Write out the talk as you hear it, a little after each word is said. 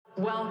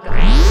Welcome.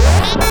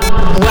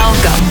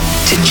 Welcome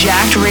to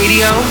Jacked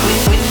Radio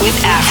with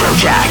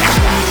Afrojack.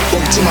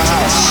 Welcome to my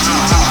house.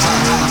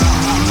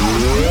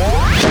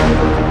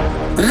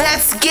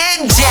 Let's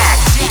get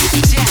jacked.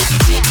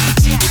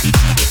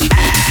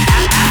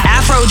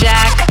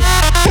 Afrojack.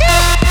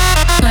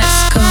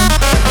 Let's go.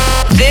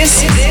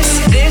 This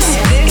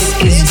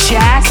is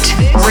Jacked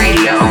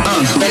Radio.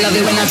 They love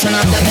it when I turn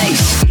up the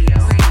bass.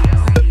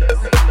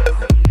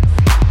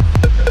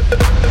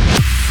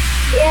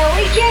 Yeah,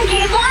 we can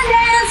keep on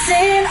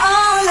dancing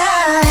all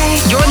night.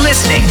 You're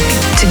listening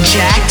to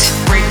Jacked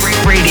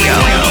Radio.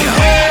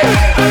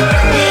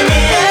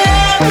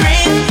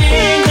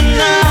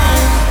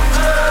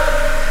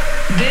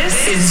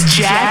 This is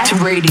Jacked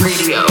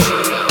Radio.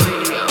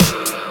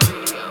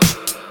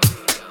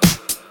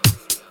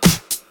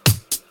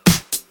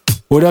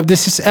 What up,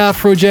 this is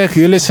Afrojack.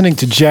 You're listening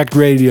to Jacked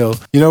Radio.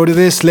 You know what it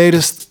is?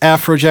 Latest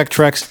Afrojack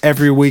tracks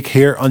every week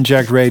here on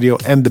Jacked Radio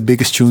and the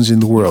biggest tunes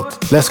in the world.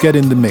 Let's get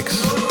in the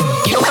mix.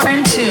 You're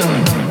in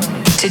tune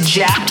to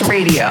Jacked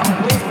Radio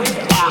with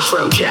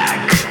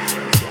Afrojack.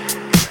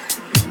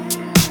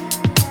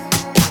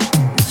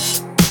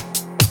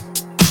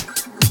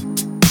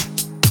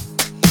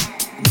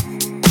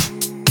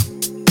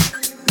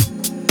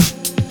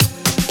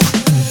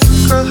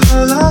 Girl,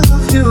 I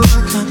love you,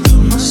 I can't do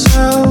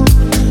myself.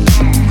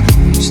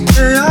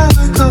 Stay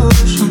awake, go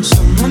wish on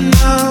someone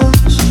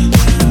else.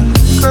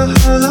 Girl,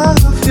 I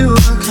love you, I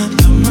can't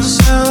do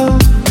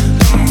myself.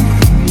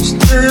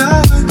 Stay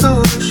awake, go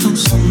wish on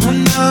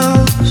someone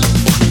else.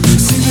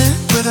 Sleeping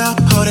without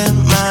holding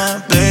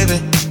my baby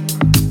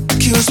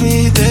kills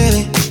me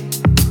daily.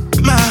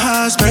 My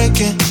heart's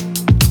breaking,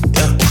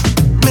 yeah.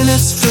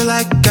 Minutes feel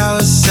like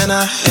hours and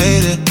I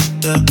hate it,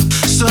 yeah.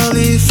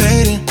 Slowly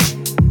fading,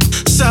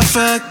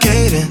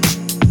 suffocating.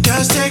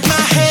 Just take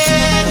my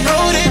hand,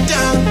 hold it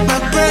down. My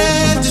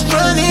breath is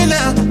running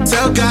out.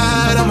 Tell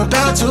God I'm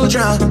about to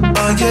drown.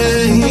 Oh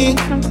yeah,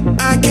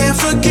 I can't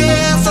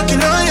forget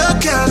fucking on your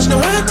couch. No,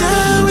 I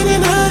die when you're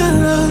not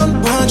around.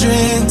 I'm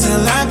wondering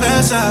till I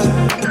pass out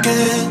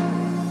again.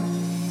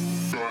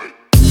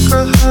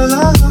 Girl, I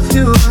love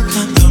you, I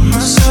can't love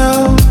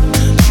myself.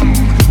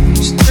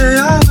 Stay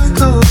awake,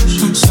 go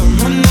wish on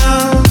someone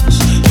else.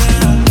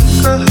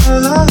 Girl, I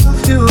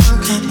love you, I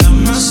can't love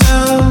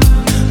myself.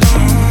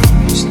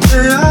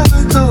 Stay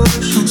awake, go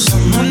wish on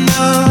someone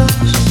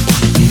else.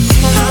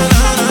 No,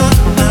 no,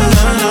 no,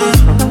 no, no.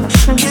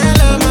 Can't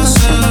love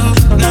myself.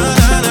 No,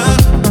 no, no,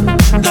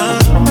 no.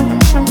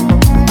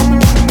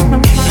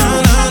 No,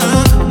 no,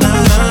 no,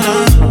 no, no.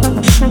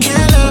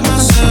 Can't love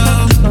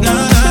myself. No,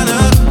 no, no,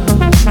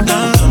 no.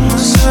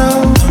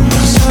 Myself.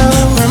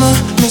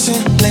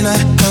 Reminiscing late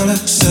night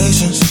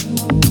conversations.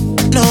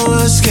 No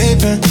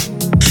escaping.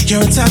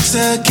 You're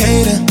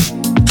intoxicating.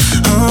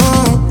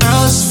 Oh,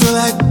 hours feel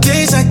like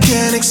days, I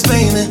can't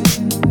explain it.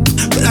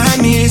 But I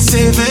need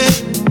saving,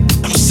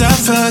 I'm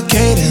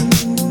suffocating.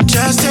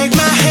 Just take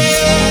my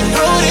hand,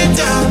 hold it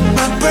down.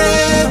 My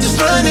breath is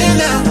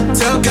running out.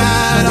 Tell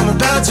God I'm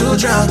about to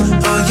drown.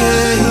 Oh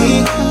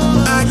yeah,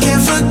 I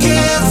can't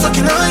forget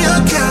fucking on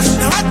your couch.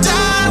 Now I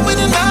die when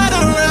you're not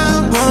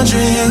around.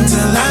 Wondering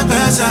till I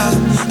pass out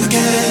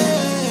again.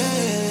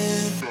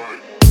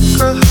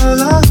 Girl, I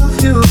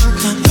love you, I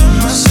can't love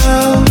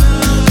myself.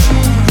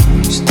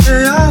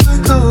 Stay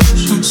awake, go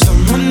wish on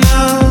someone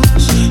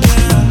else.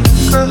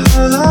 Girl,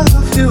 I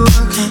love you, I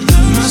can't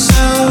love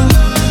myself.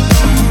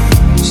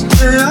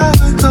 Stay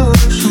awake, go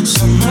wish on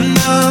someone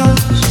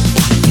else.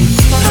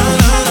 No,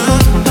 no, no,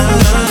 no,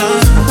 no, no.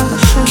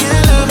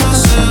 Can't love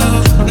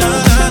myself.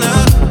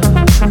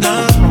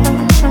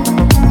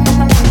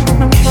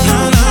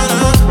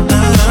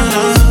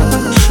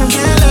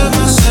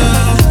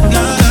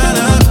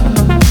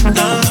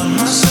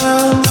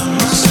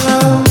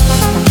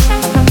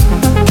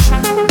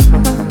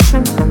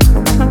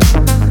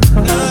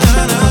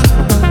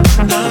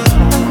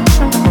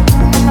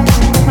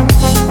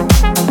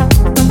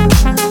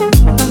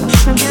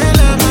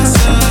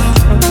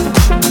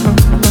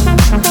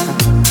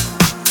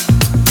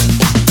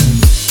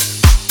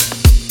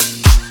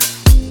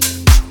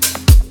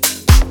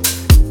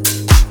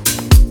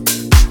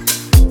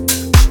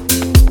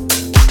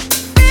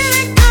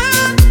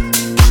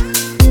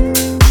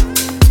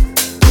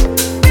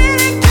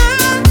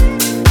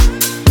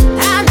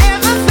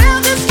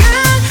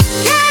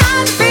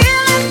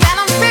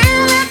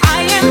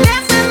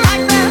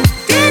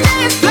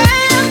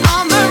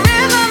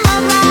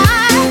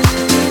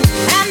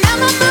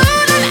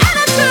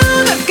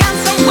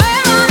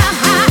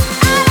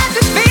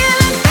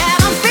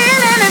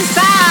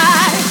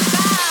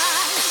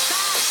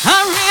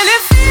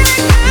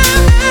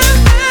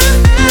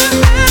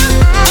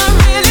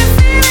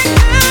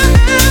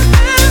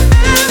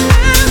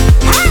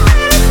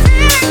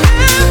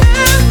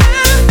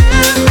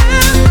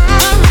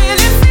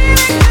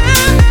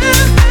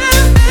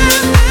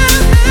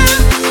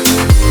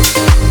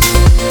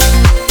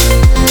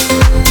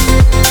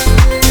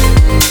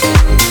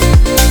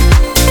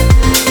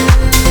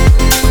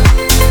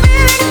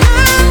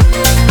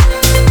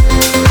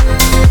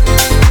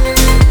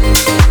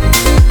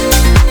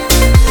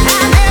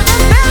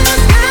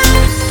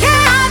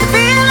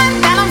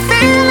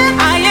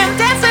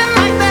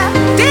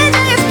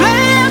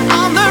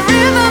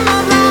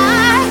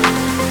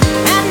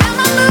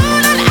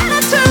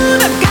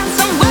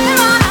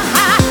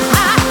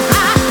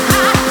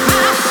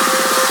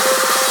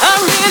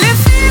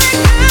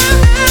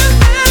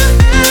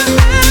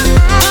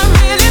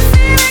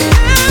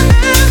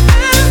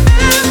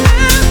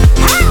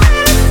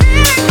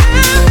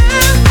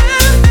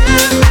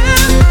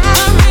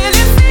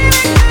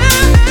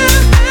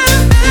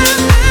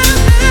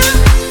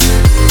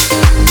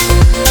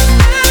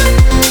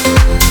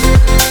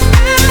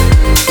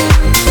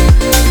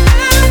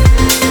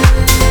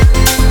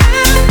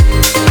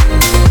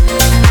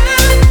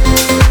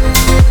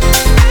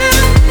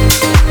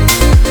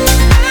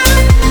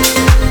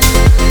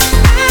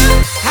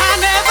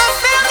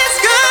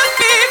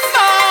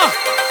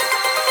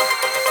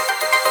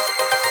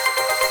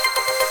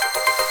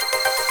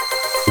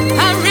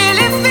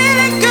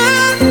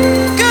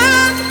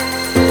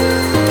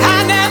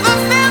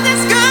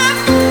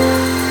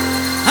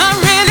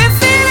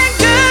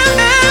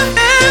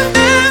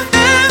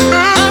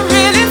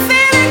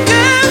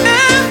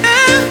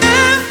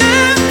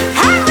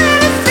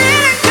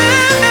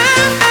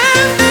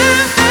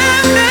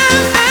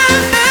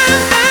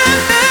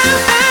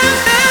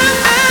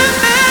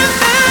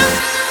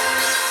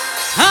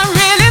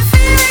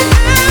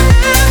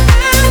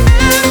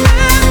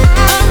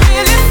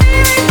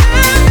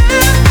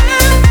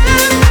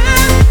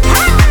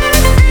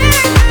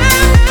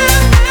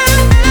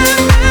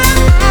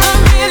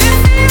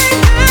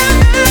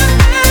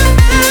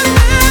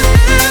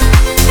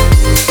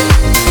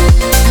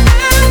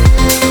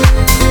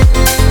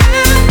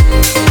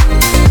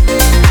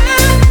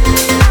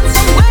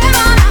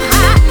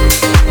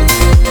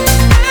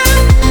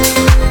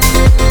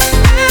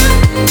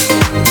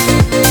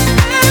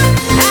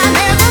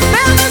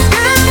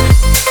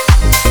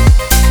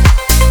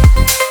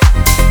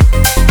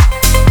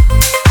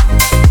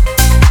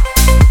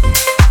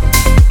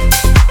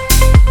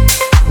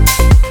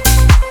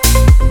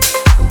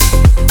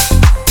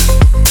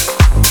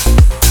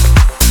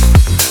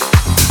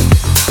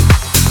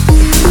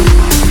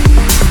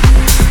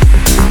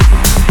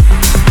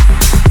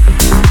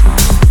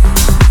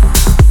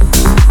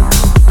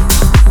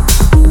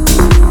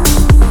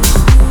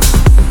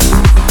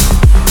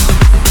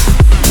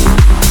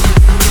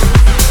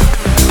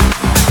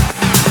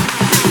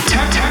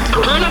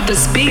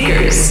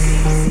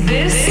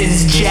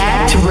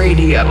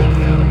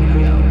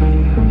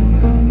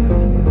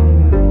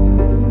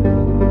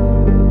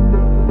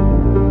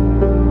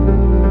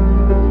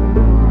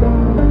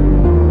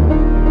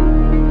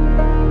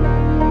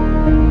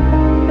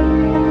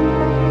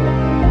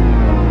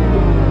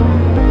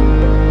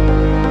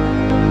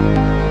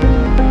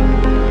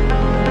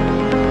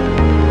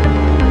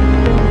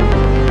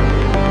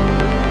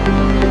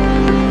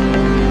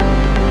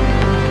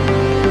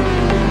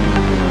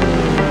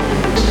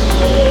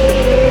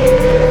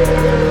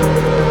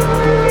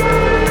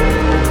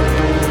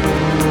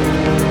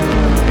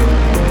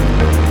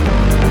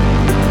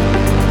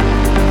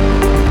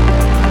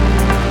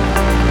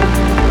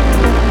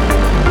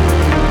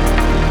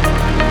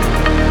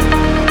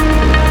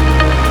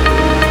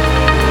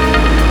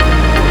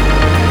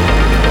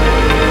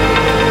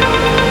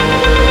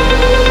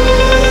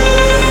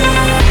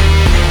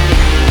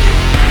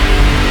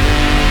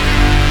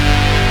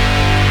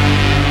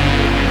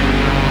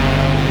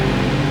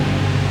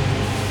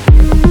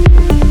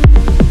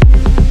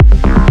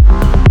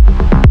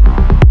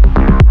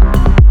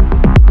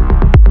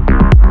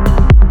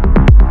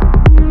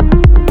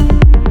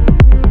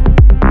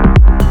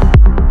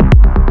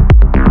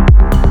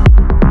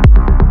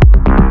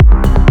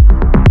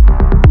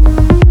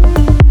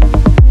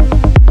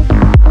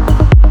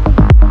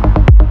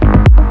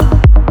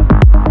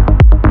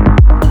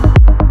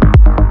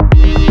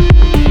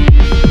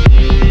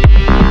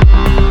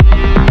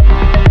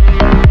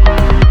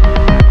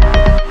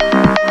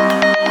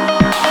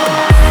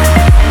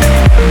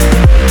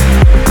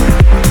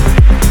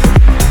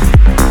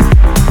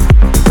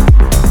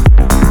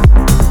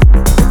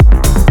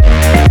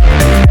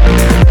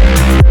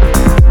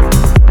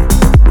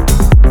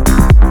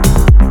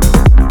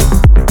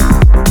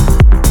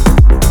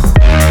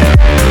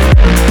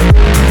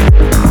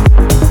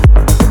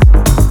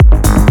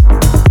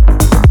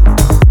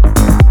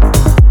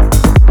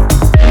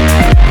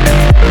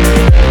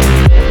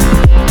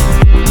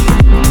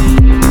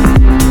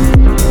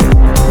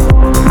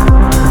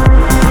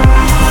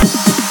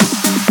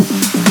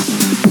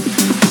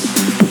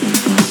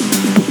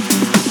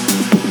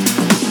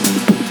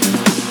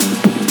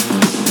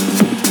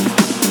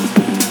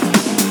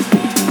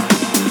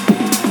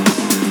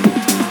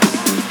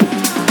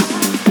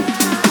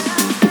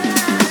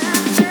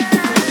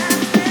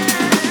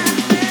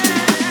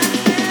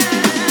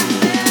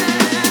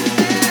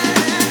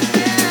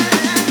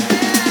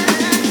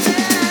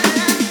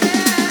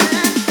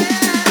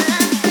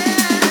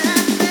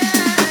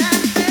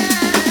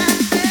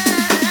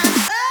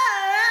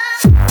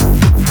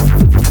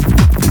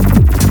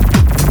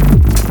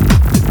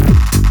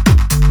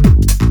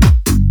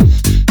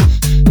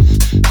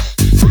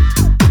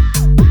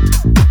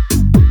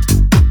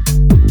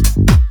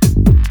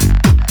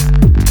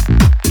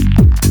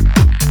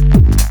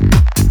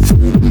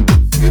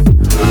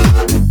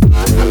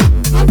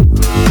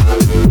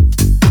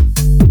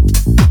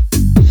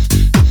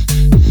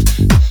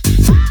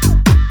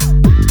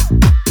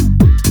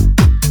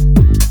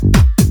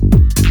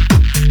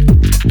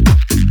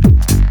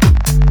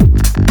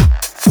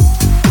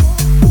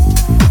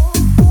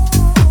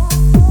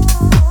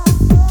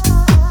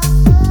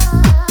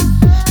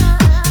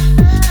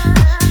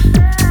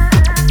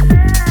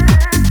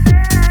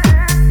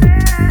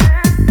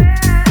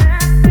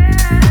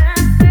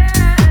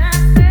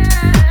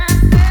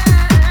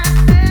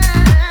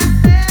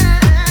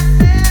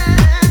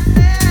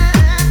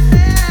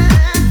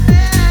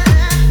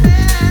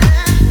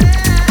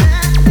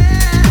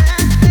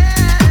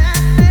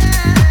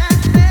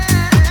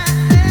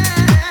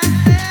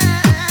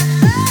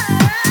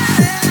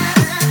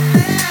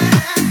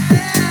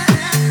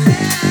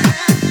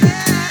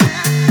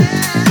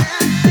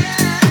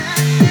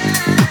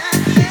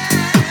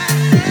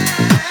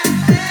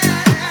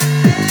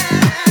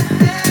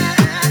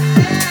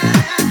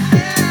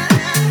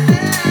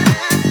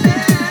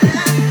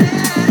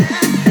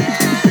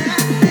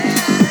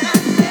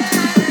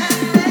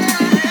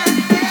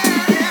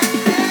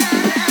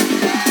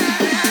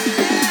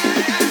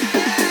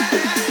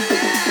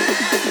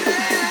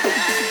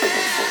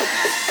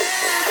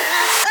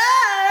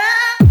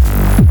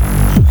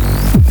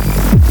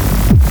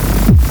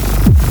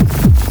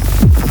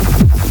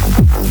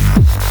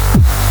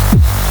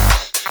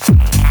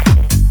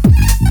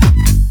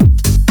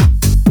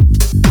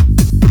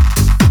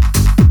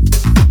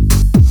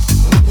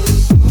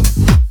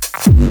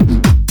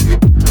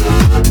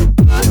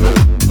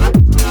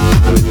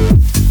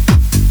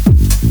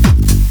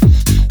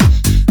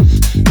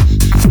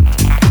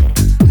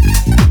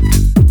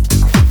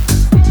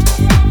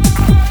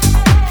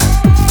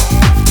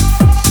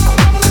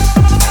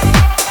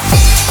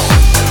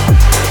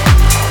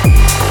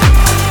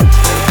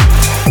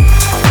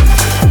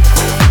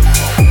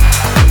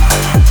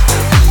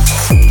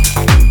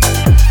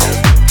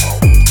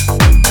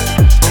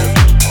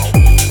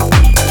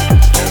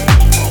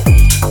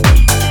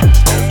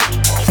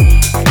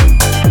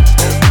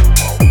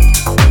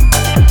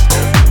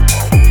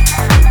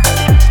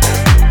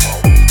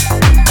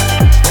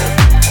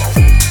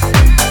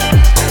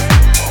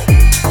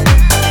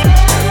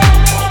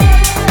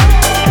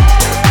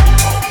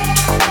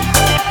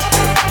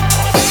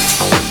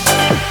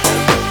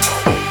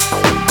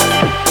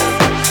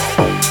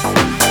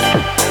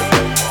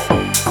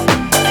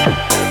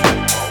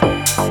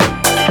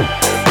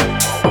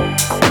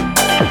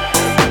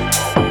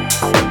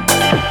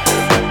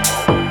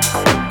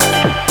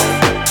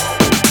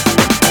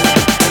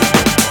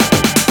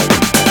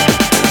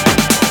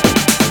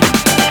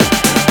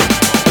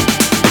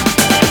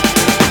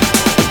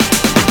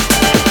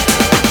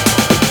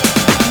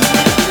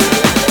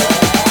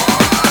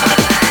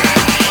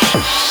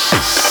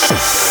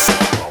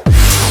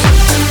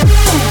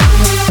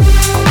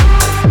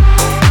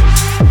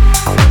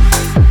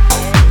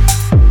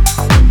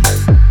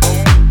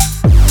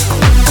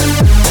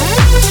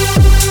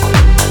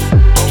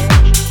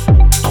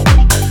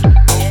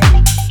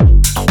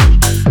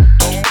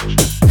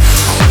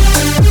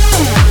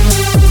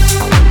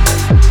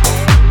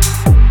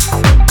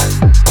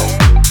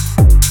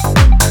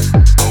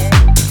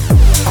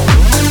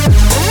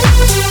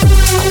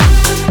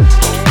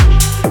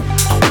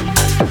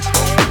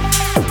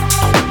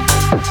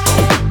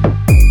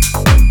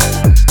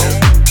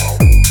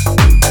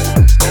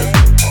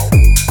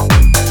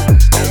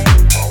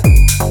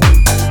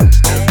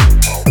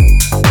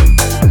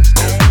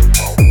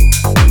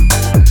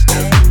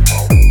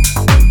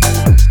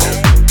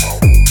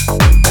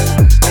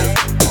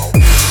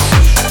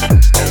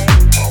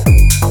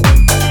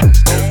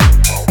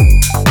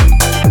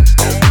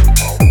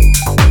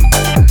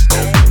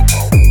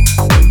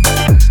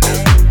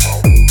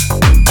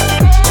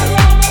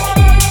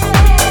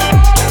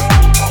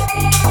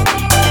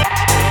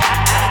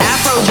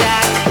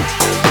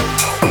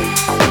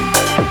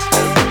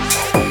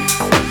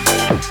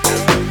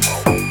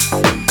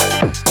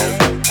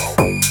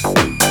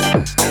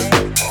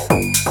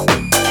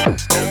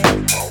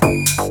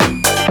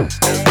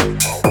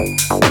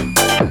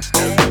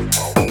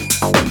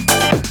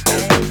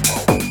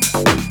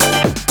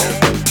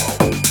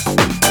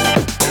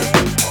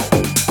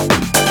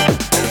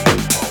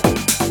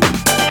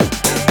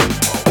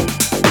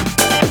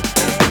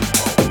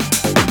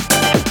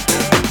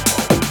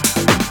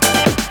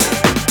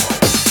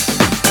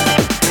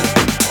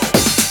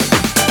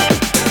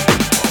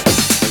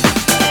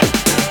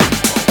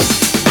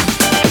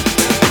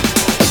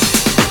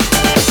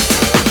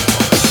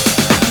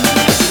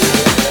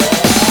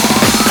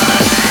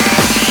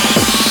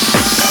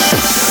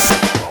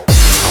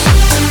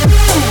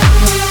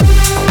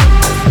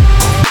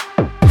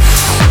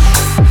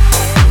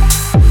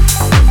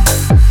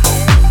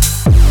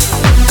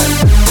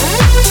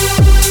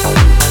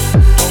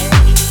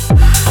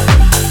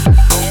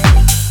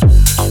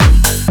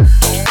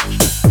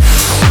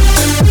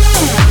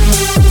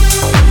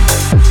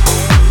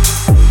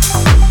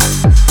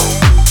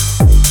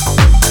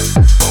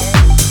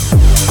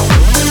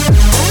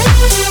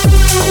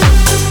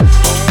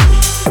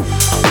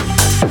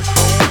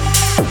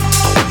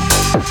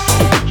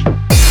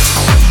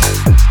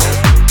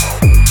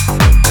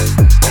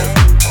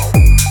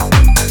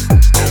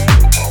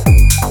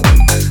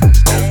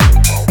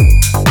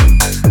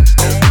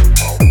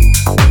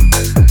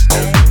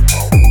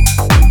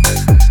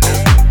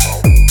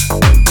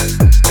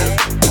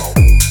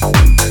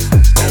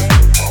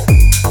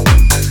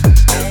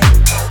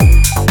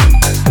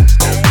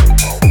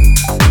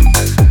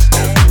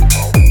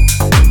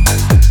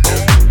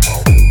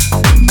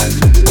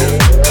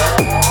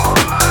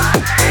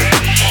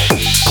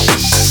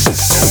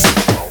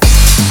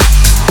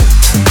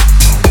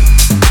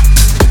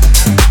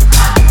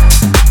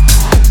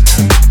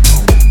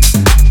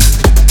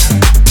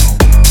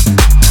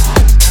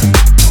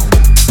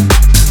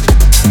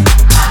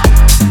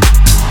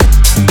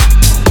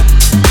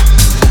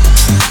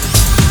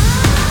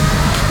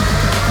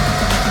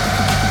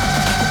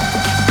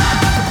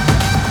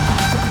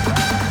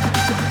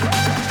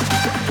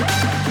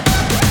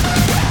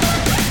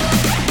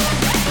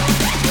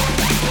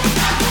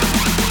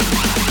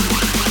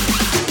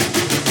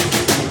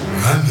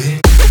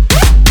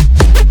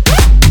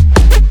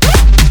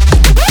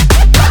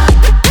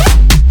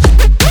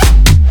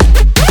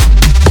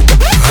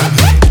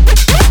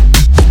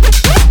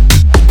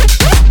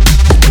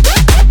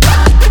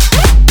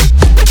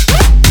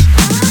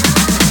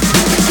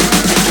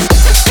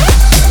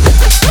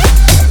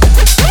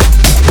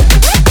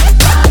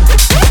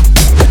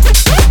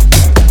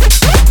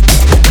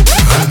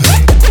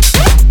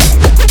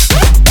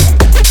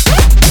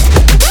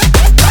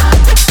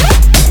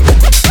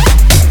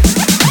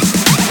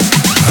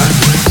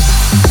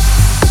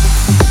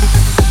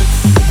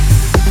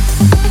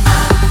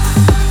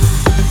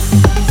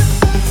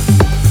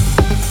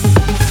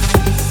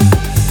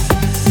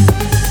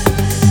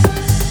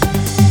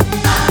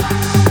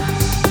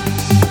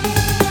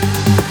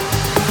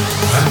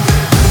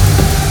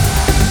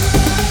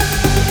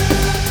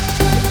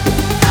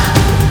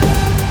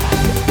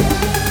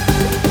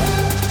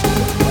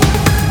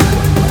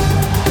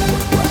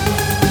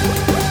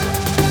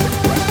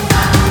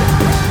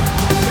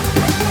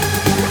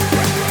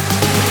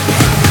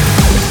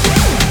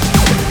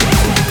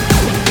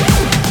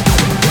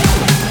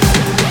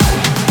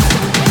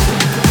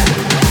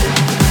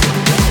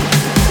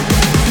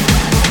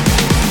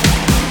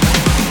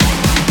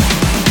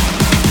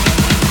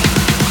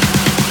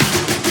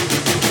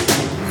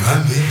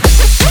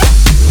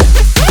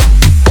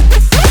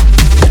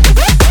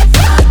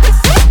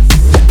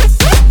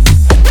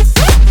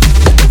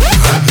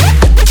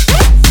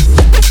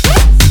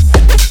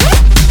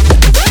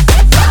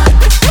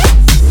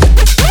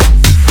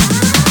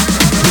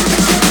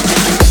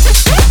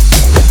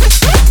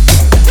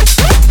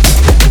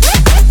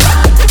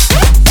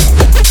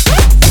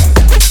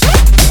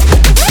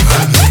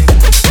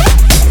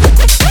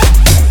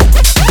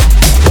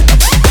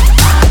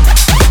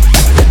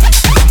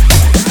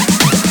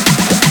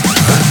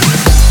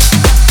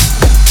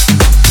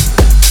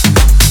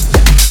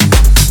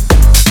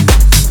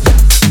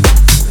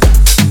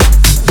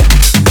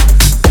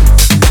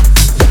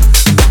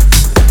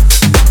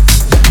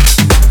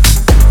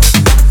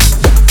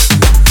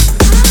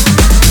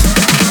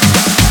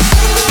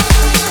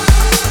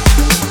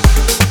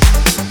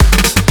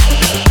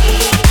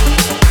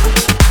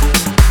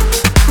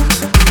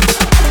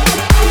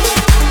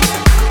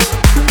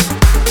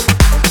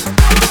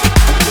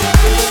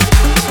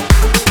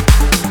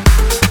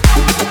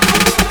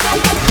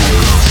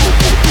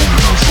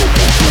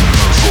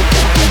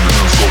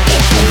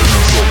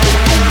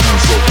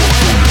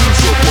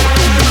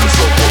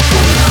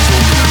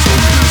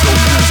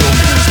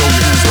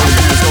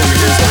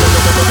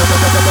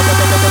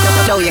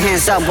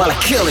 up while I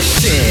kill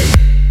this shit.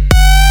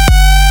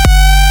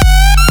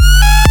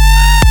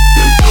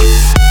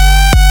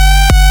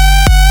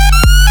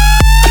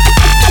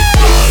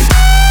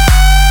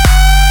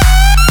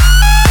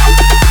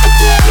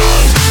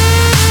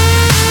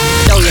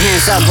 Throw your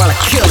hands up while I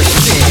kill this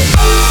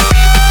shit.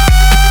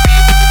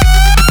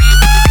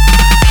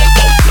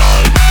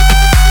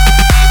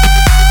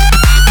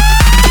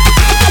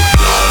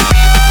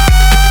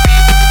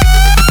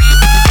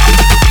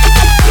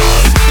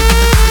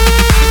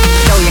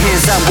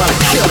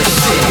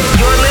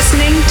 You're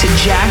listening to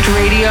Jacked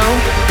Radio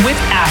with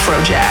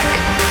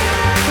Afrojack.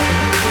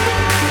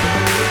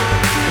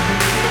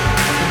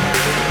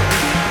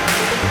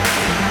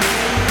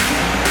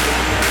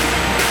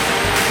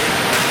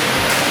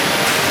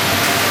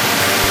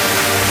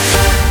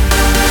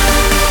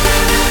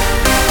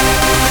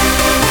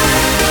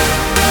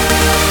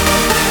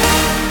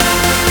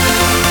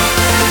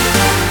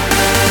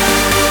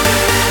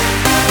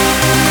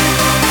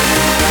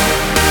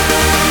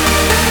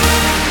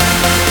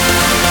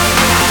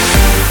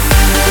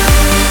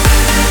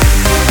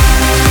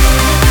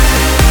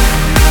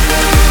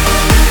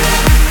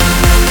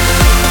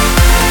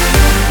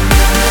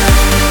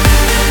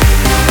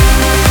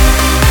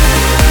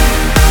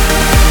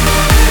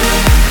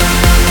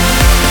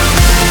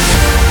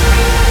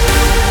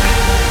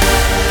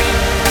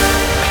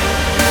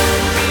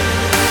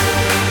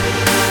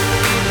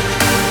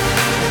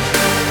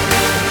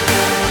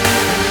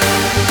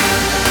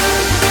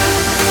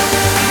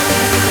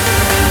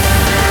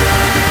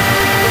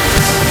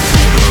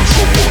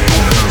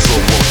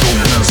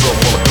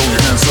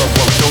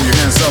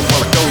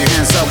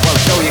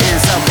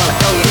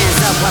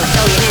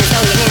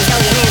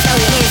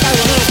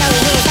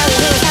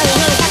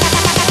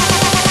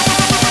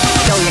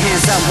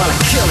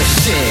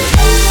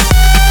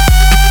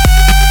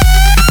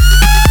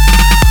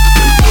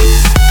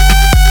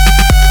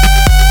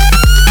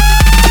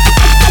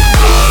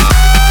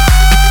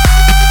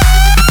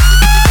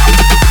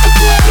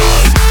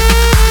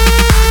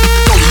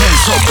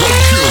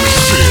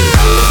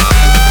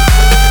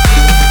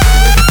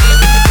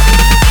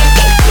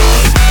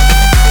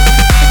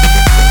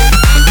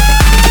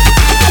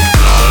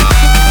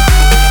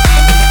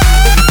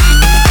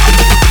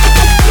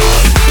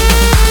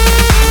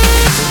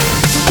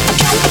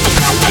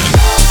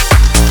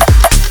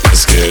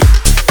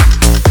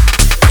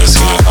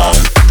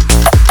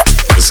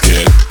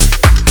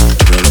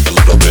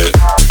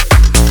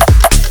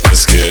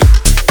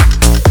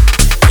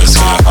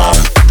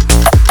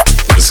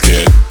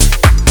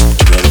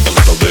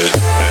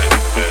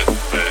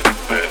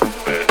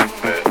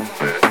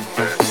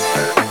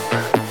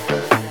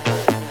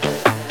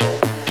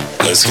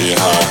 Let's get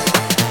high.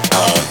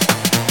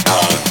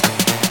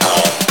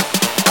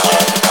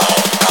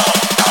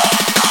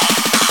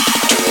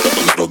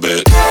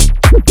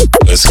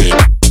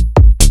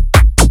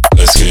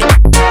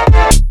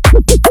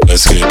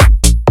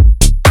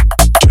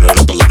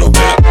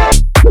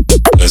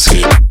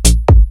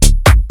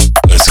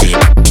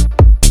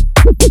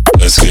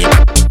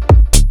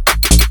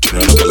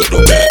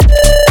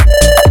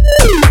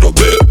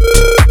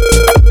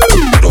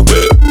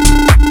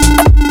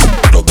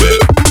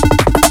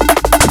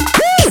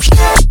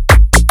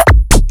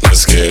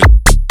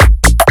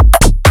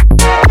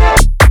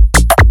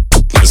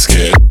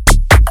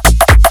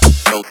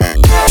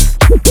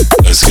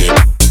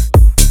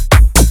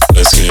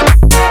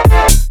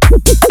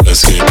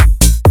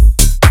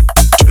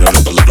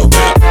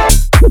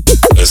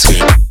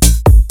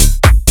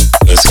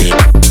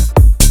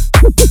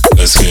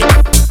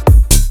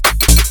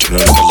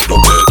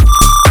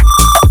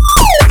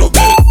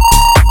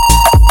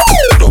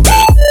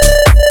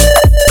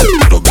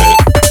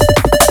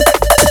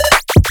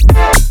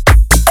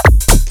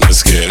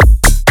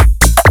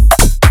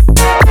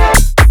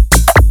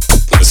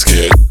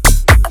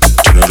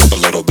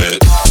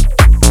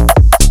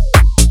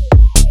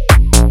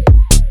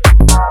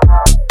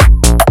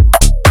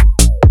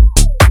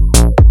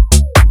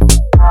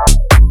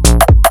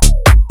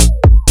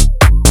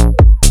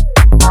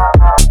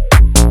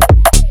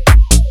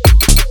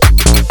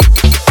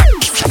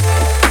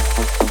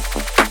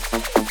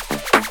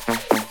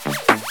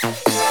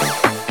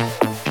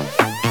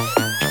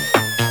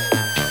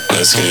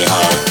 Let's get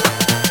high.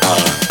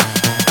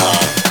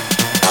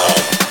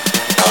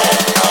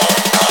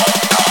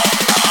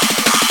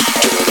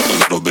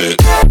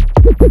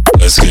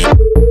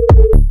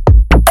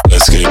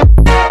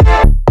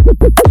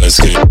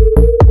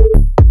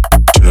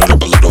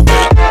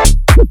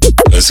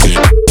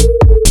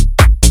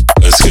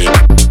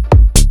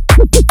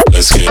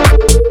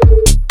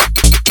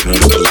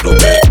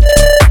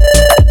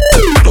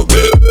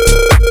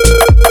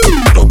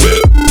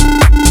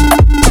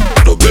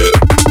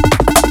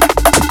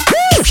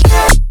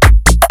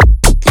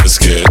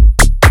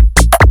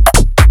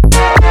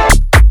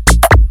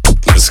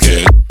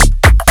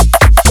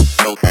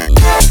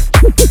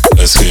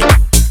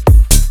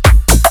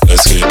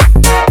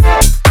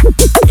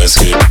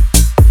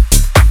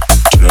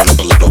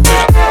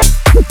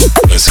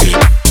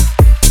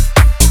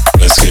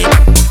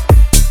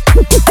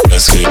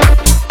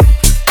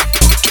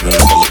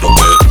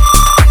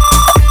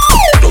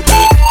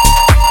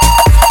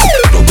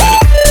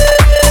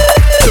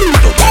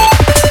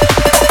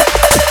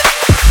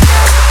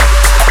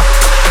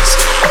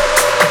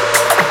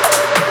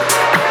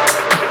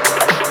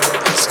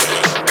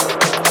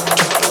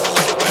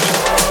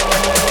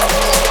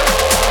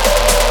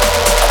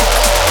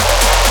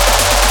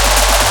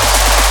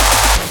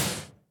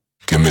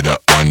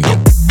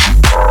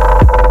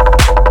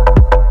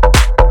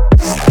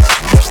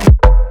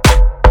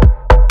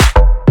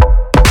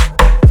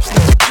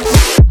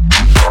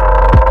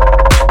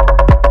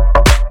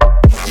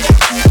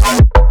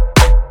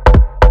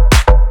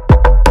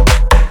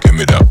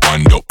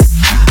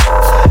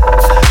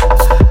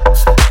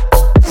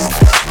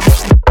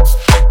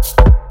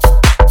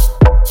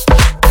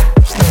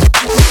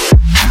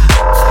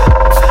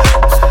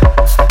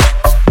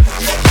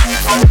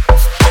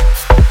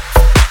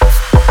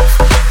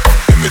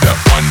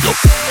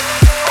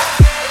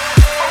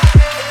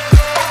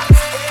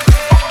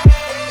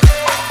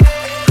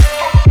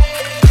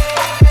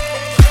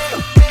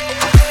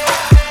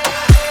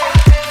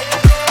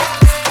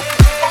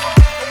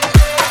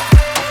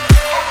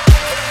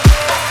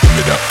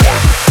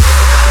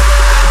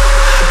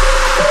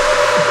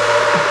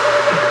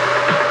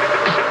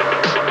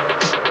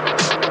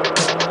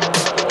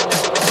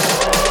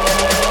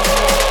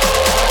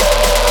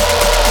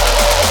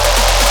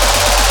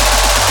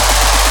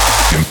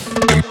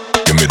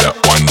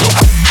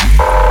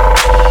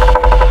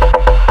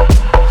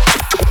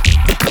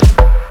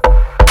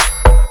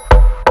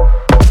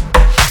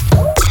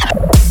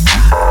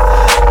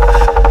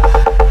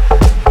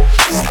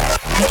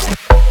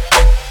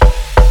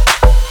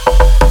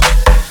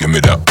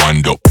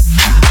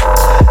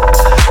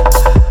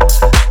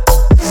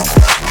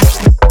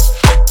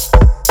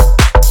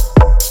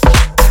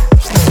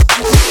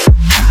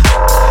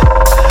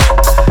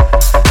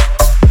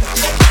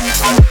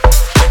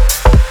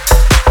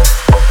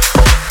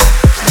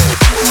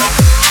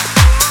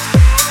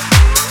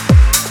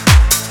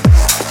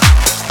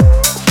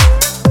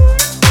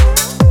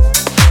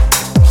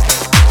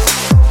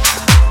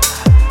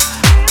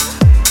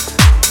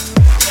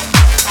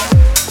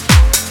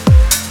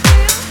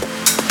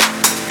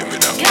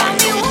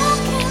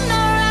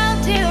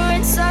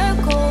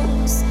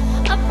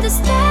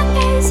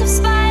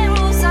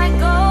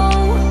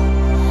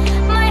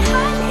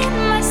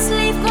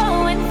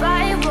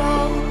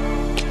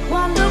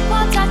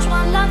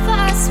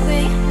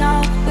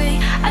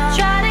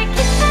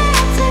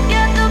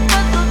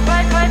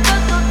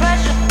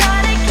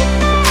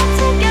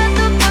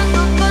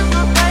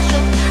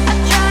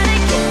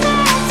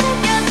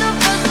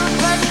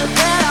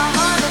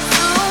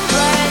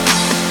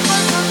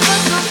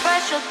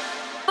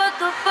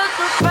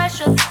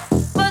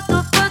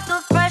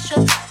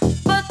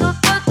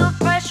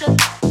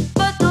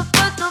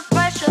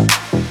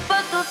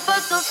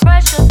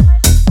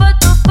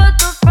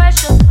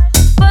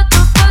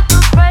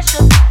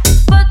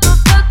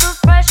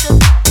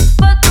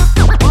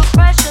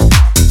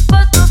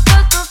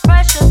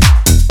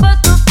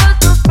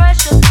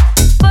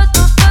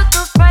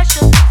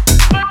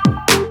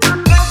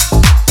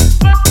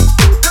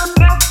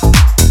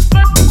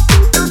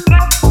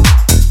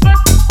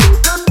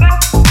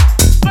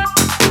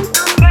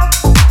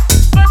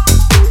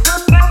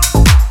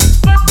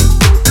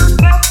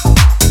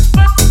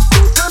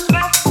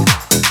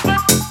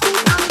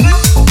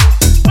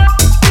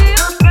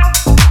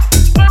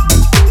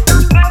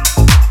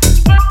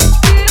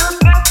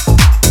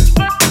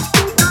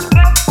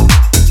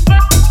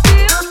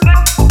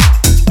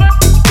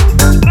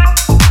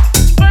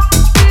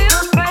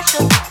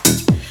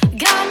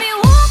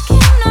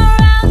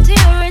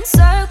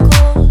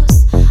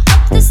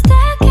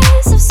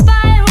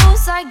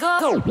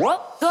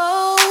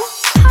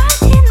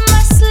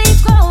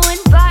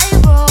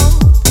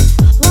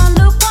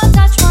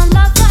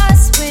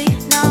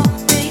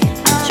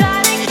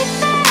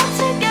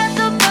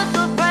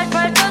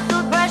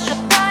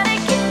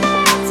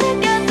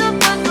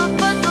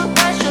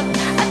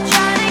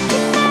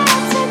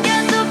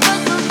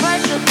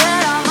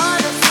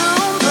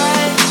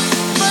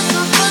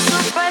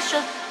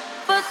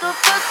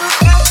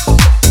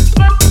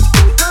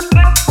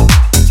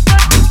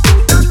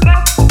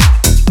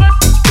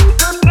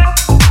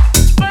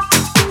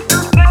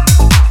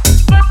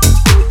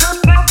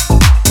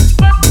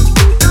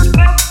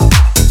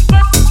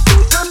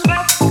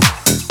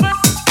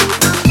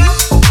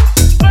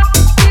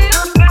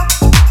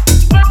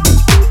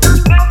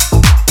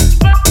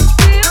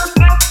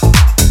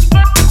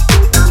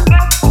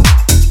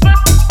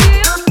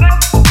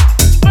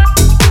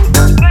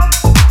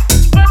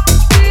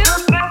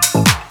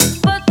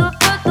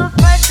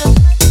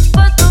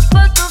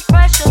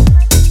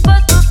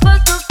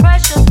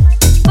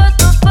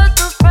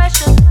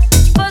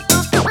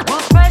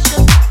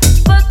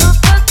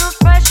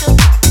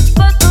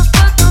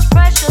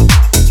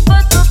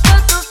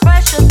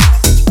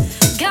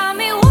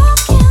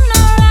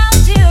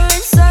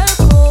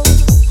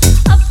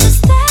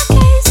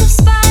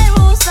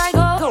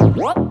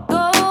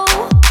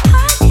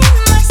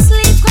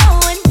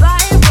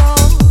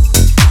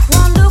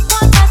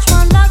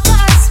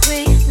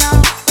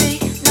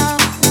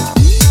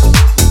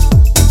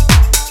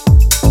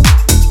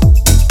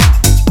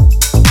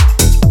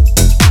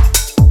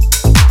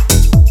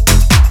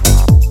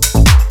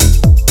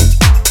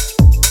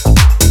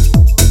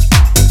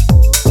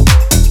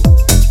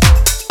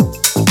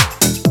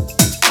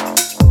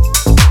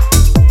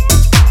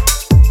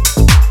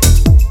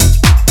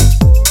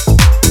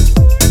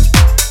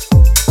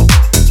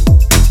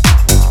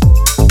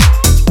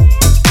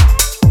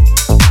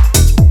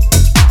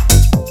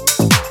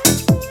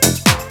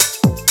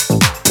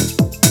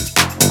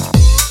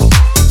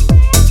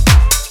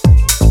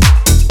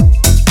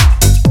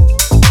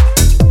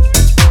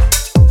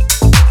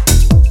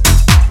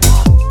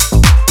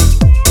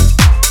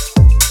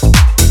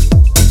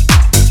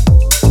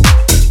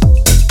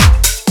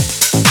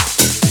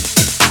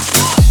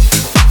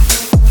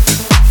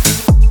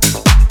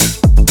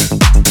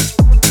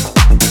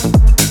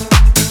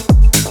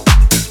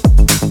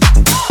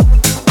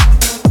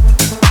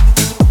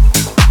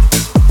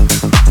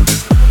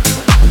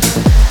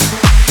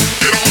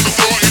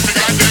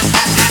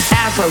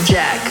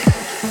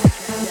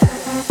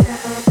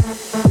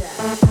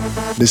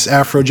 This is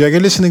Afrojack. You're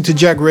listening to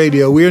Jack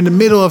Radio. We're in the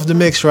middle of the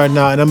mix right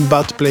now, and I'm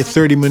about to play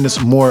 30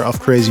 minutes more of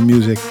crazy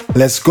music.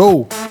 Let's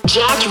go!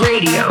 Jack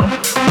Radio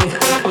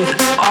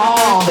with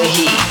all the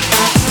heat.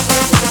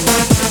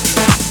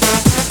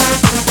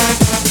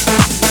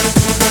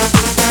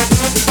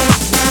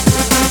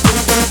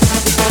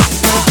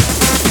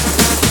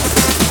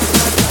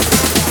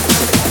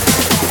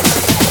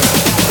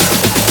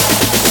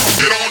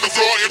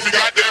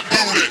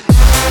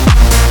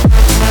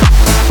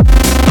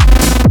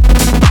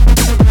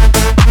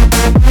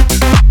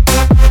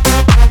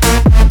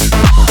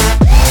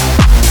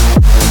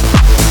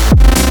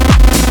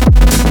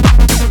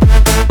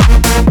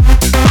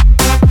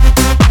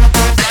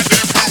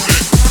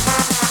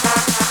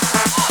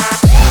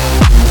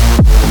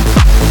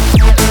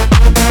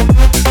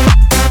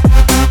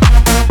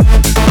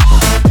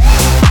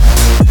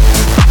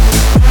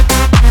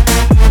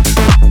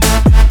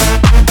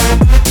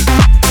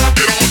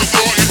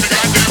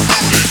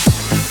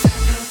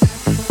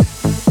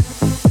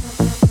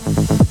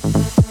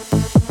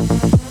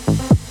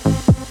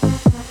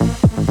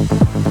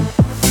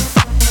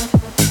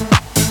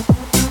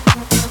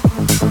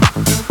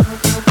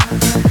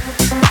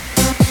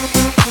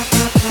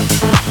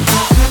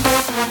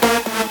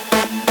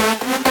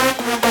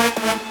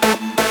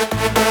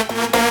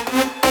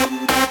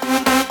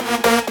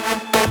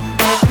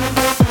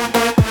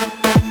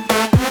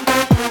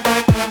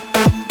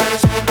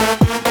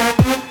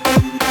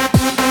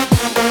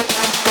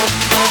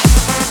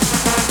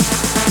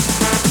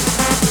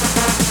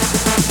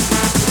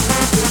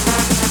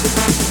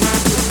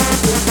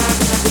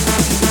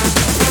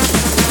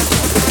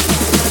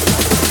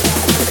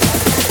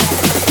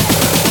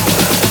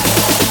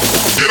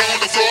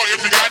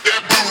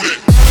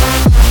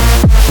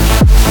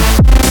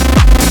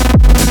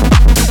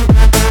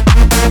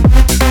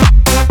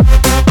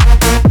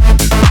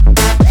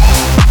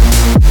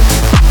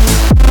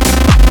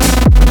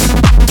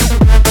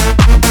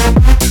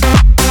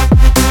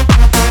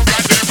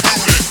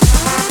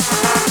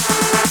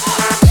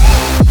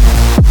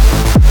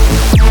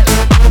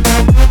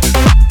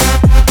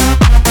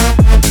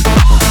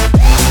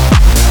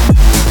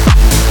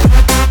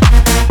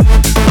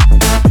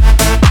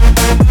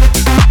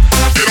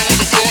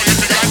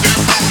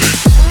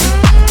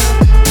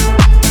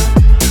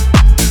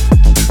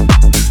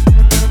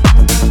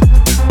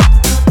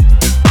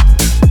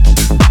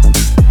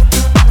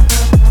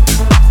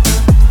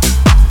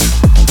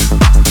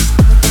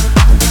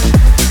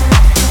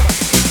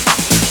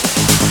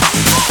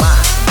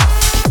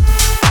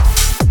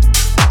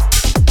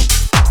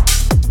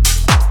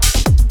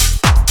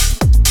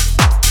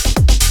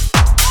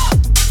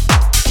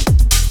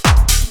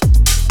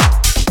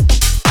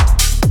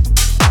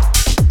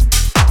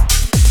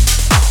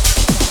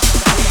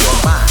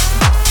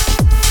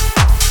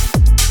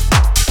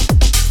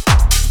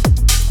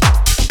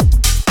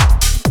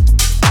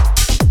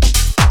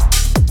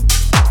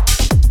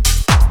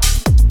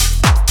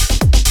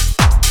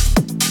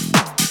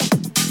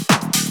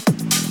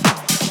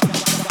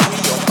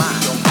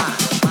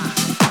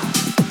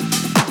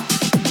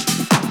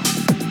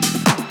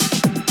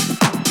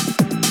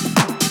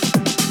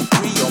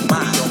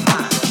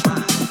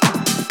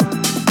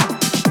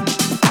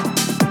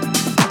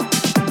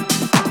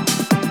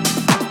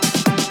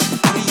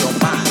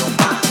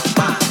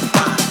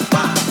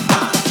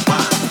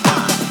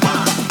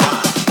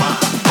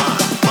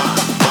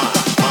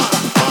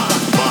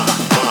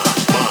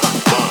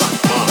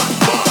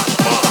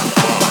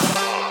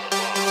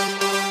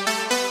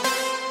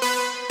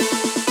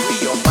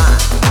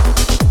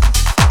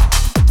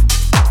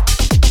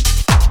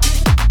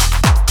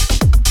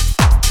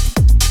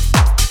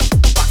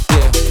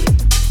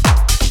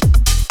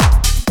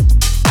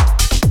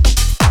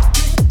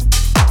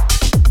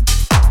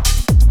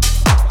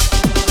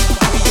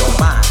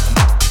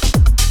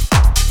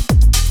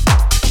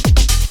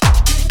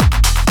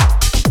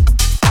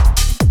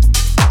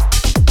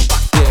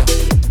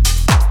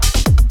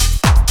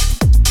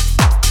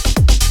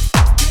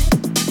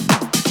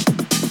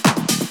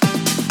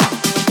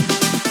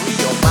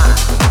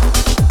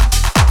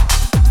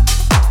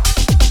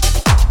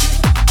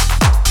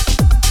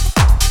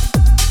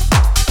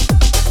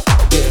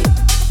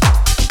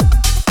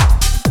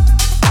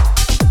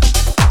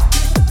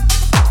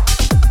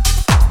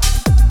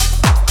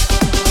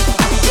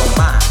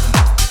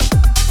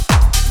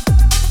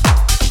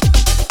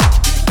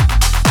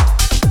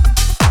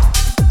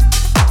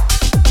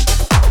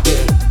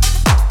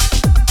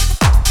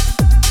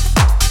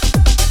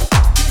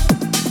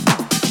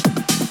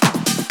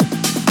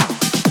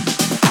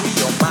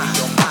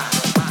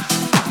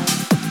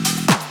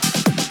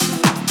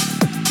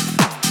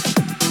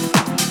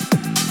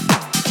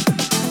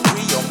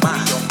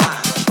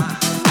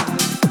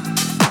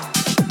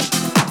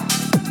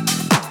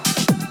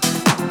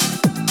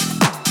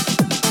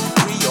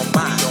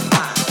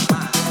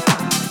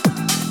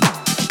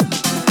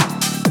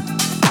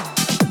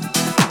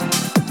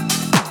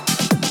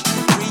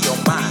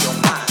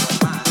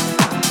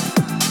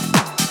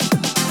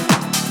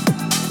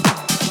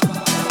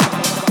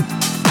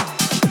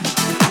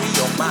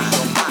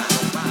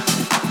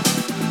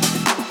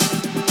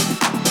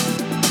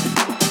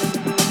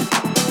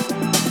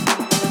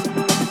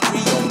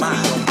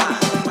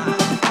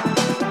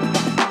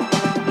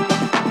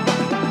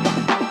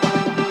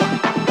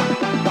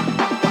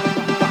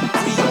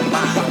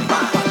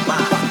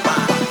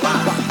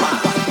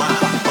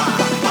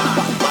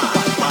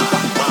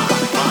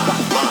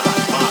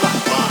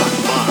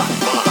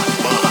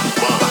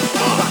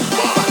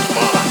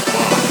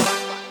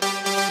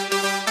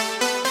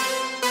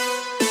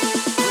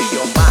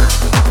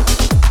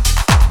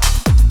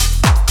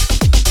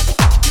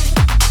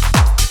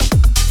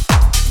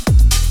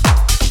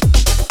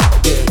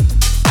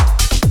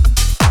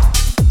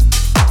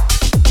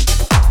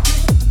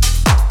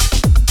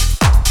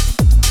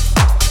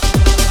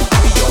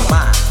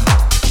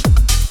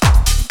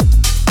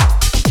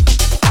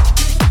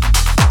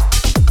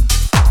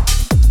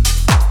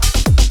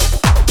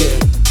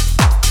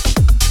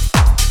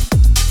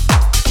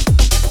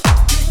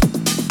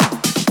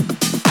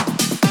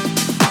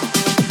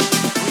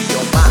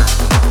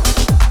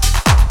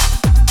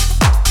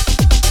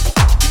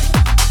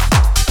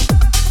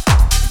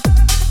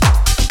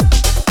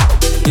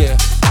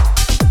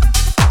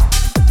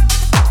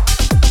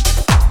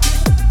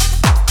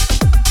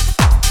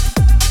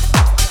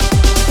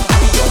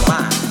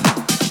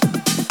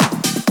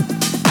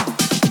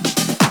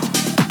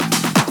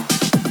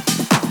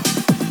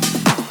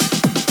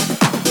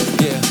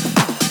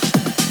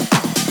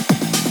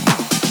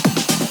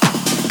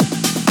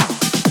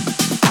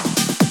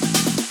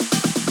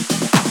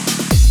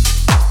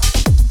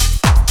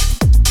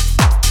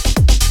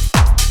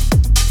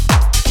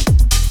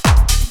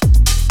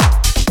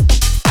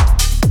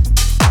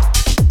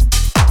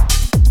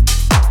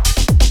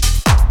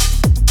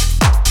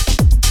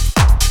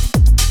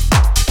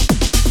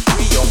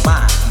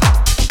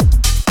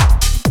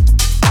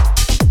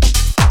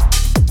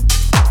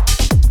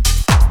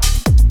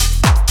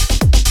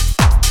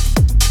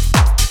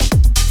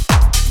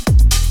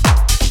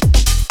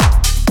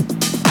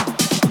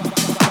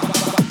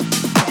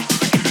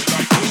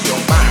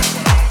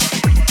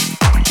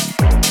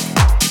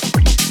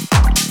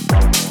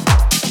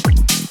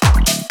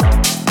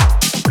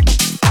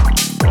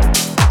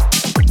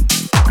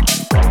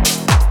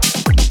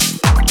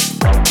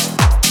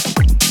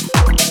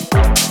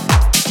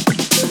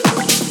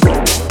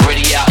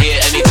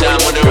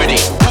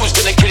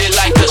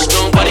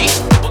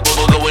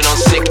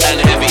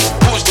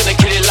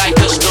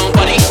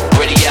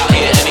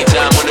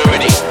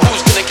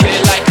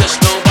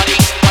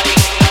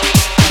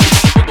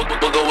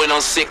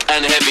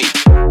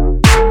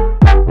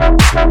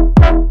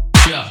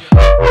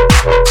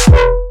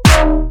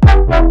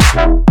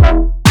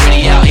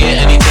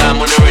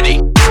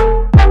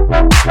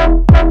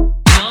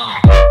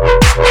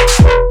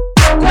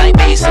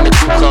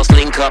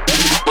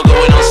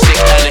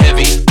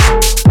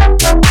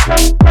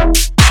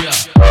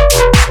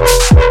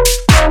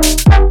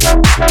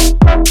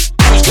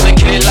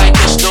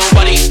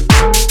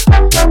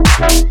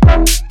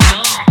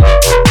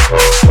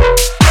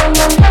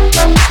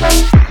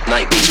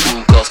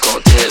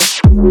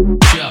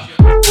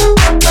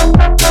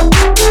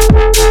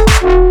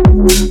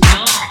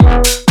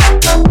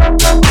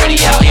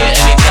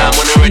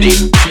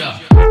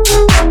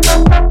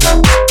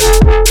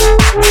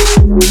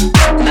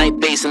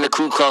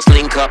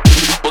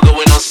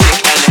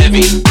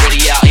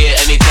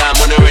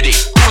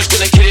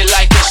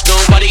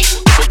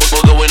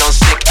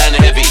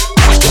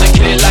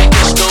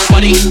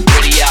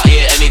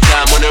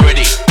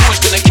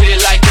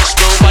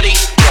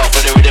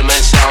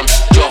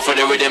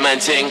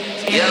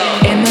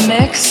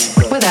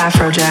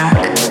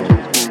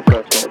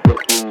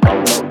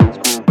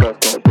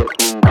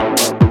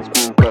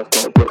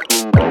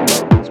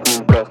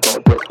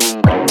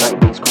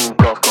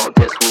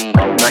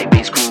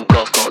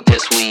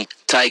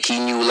 like he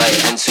knew like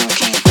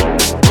Ansuki.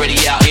 Ready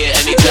out here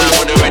anytime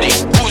when they're ready.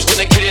 Who's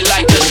gonna kill it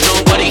like there's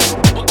nobody?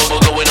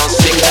 We're going on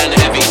sick and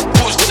heavy.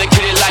 Who's gonna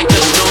kill it like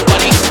there's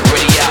nobody?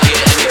 Ready out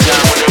here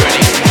anytime when they're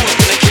ready. Who's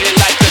gonna kill it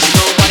like there's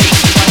nobody?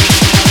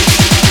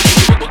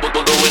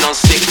 We're going on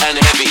sick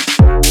and heavy.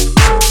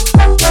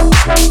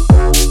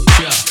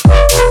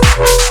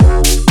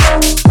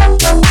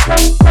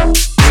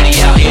 Ready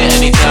out here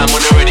anytime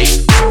when they're ready.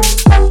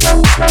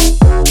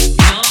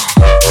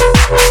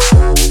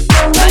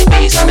 Night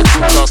bass and the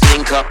crew class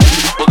link up.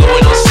 We're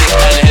going on sick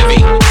and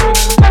heavy.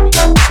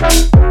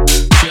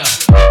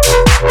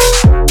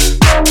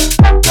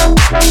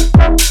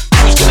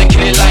 Who's gonna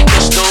kill it like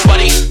there's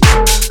nobody?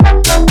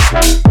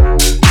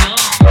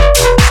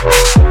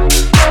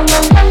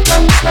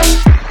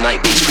 Night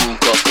bass crew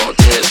class got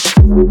tips.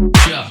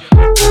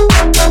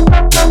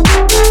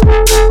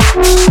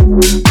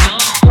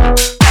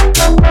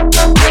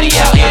 Ready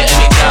out here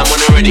anytime when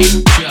they're ready.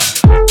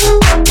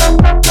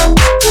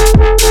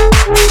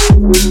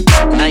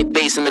 Night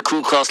bass and the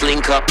crew class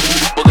link up.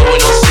 We're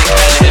going on sick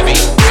and heavy.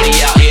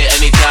 Ready out here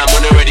anytime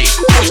when they're ready.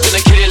 Who's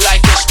gonna kill it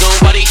like there's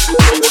nobody?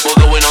 We're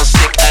going on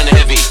sick and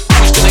heavy.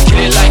 Who's gonna kill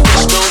it like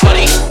there's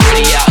nobody?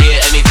 Ready out here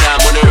anytime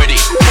when they're ready.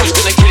 Who's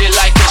gonna kill it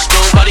like there's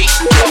nobody?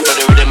 Drop for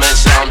the rhythm and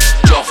sound.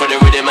 Drop for the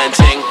rhythm and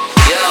ting.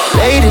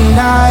 Late at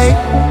night,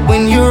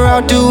 when you're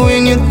out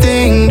doing your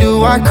thing,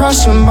 do I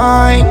cross your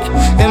mind?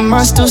 Am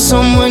I still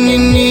someone you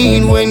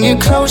need when you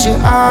close your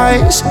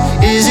eyes?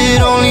 Is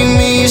it only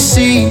me you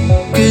see?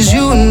 Cause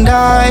you and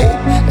I,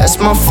 that's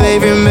my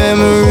favorite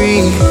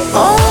memory.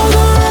 All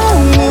the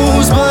wrong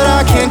moves, but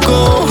I can't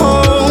go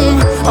home.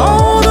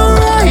 All the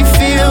right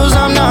feels,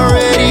 I'm not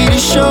ready to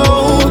show.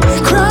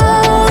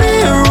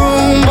 Crowded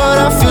room, but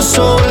I feel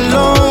so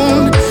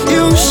alone.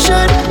 You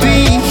should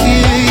be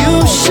here,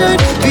 you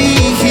should be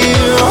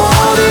here.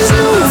 All these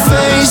new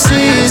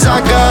faces, I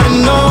gotta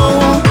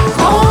know.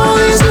 All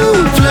these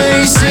new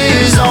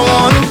places, I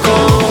wanna go.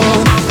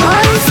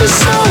 I feel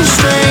so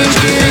strange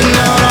getting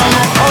out on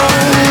my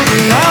own.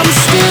 And I'm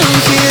still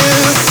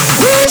here,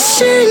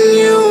 wishing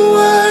you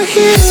were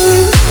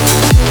here.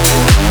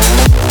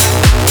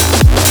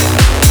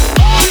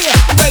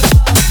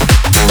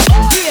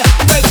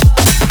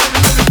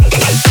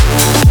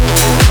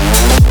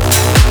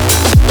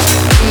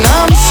 And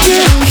I'm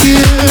still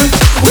here,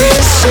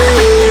 wishing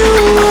you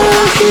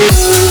were here.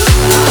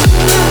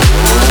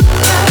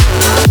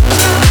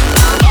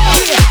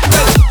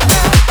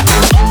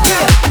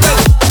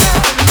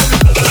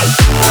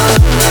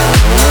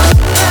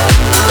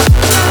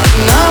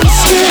 And I'm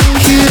still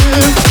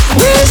here,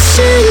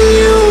 wishing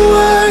you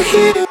were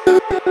here.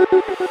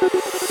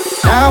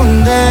 Now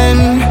and then,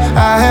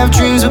 I have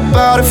dreams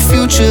about a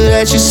future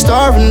that you're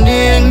starving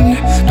in.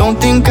 Don't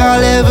think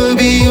I'll ever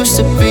be used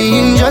to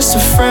being just a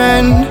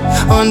friend.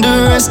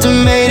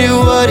 Underestimated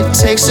what it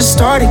takes to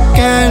start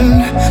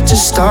again. To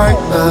start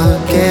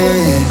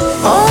again.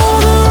 All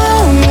the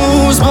wrong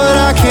moves, but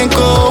I can't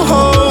go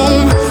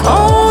home.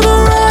 All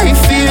the right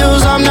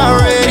feels, I'm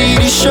not ready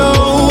to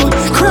show.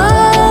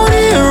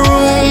 Crowded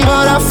room,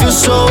 but I feel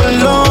so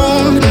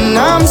alone. And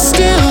I'm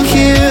still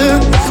here,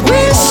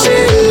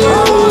 wishing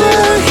you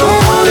were here.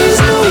 All these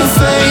new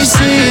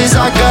faces,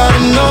 I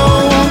gotta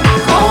know.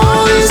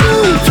 All these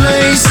new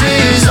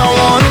places, I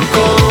wanna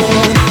go.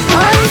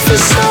 I feel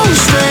so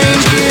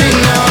strange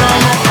getting out on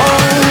my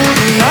own.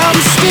 And I'm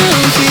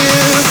still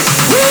here,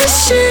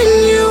 wishing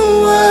you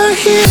were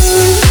here.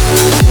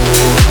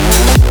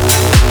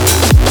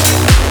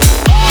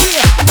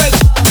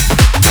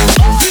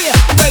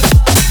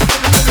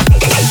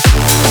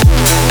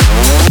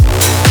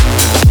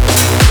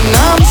 And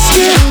I'm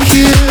still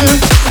here,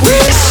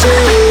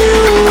 wishing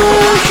you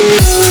were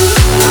here.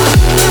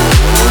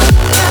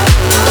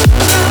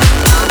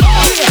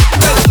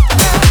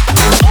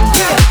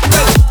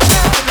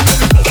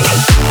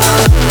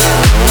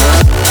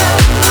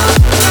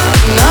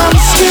 And I'm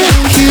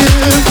still here,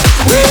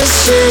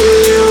 wishing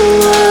you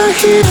were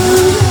here.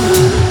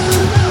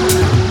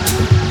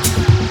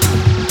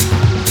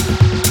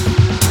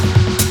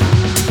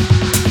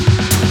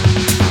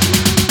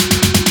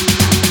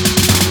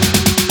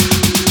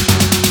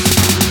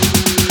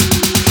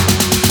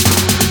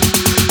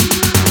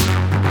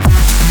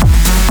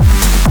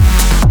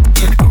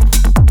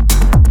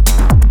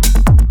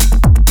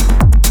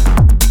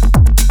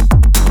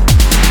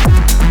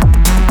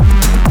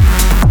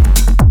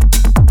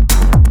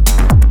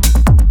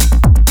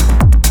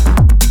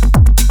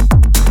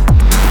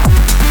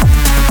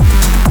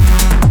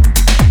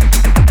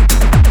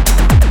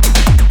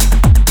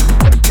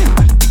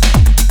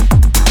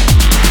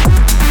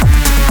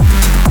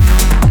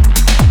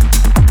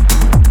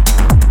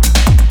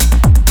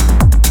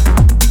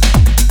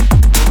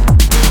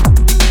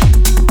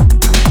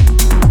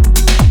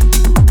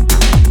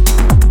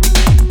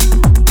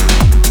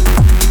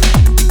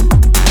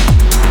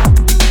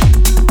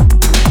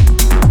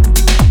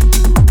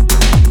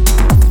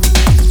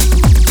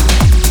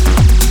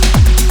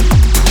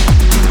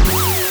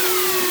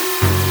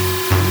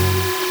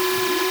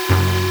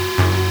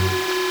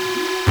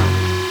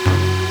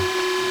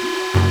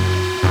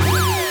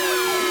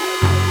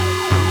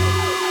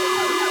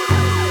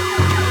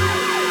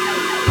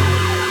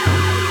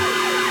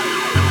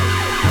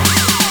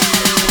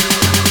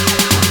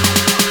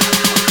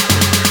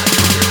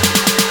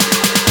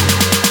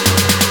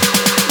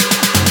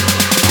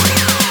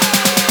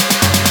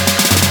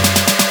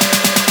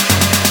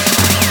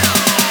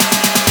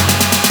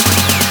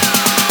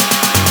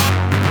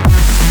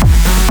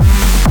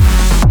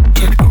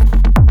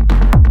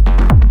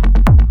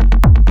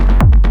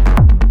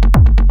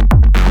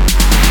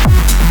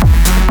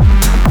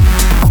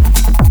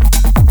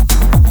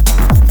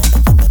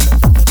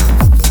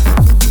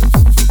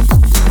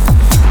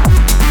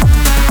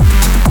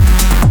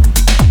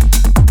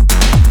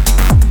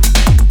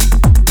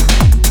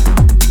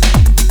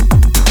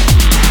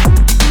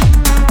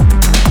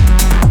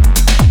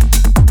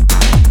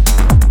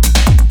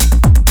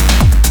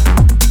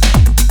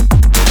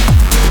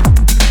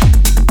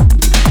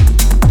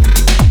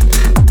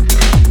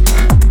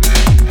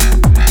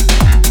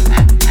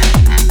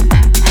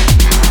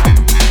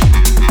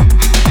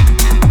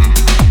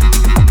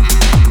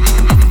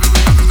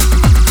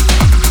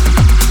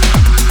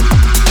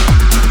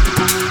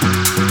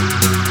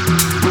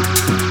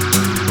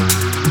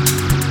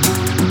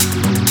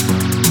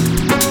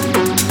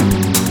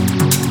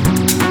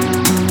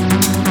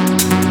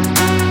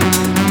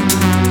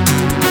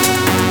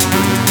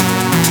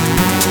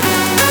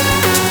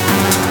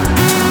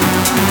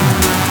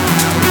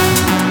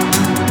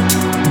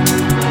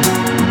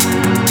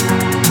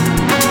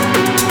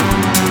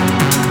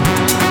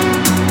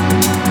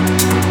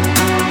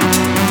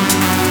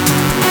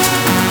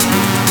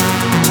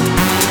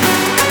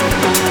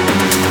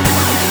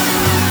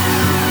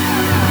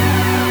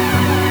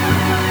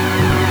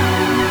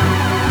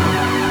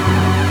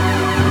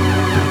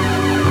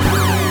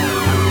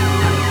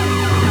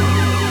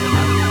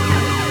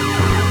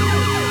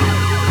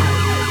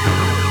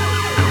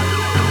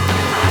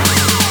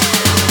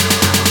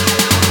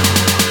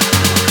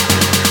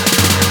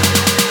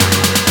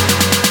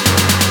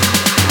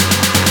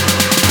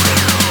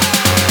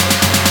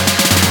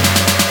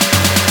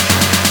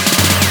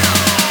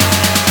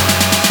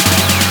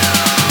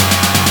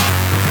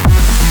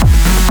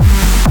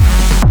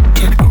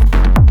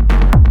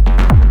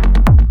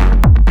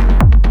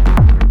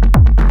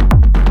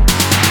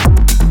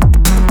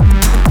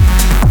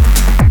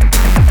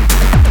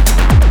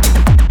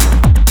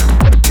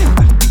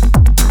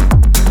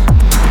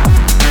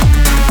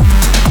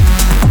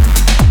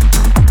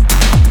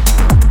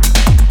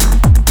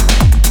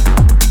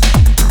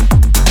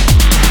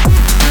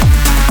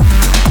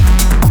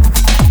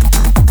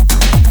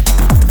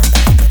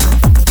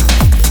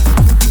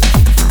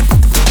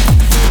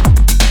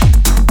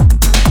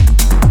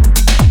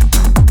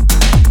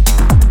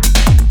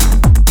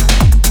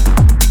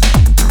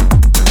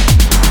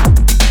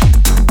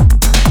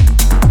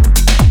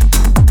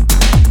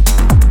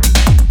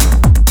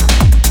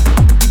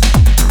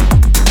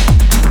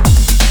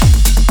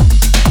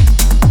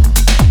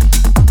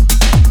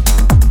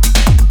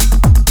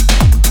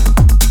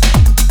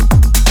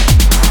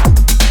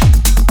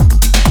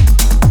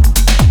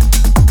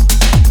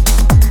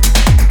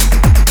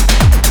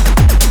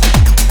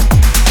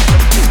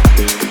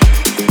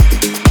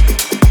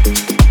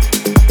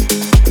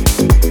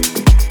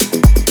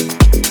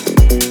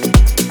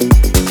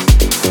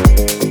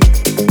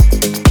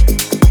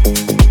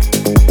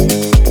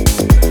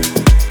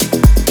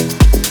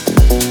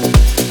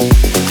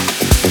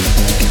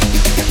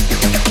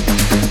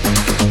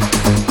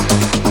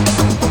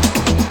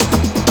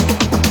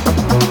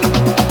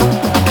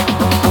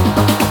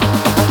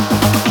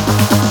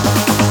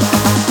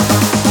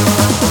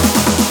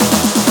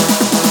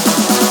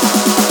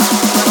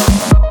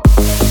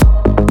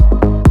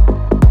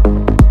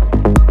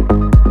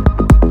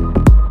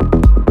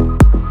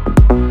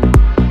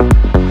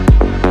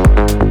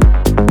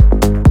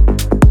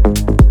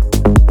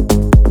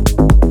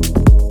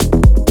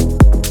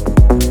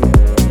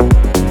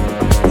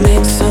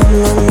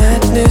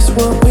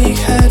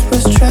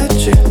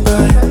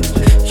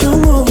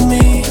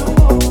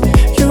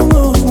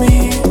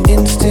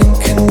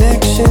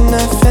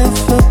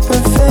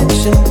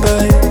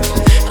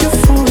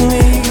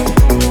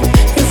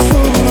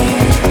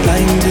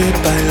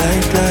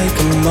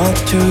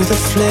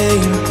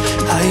 flame.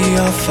 I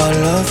offer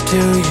love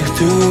till you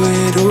threw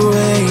it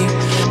away.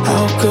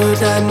 How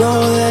could I know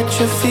that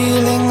your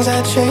feelings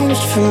had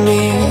changed for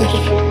me?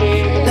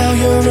 Now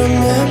you're a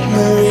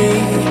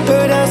memory,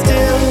 but I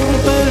still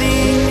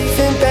believe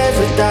in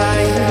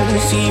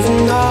paradise.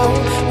 Even though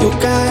you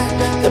got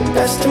the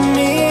best of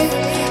me,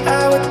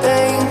 I would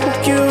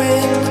thank you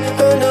in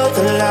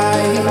another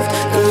life,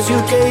 'cause you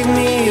gave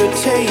me a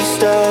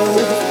taste of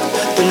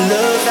the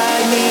love I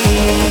need.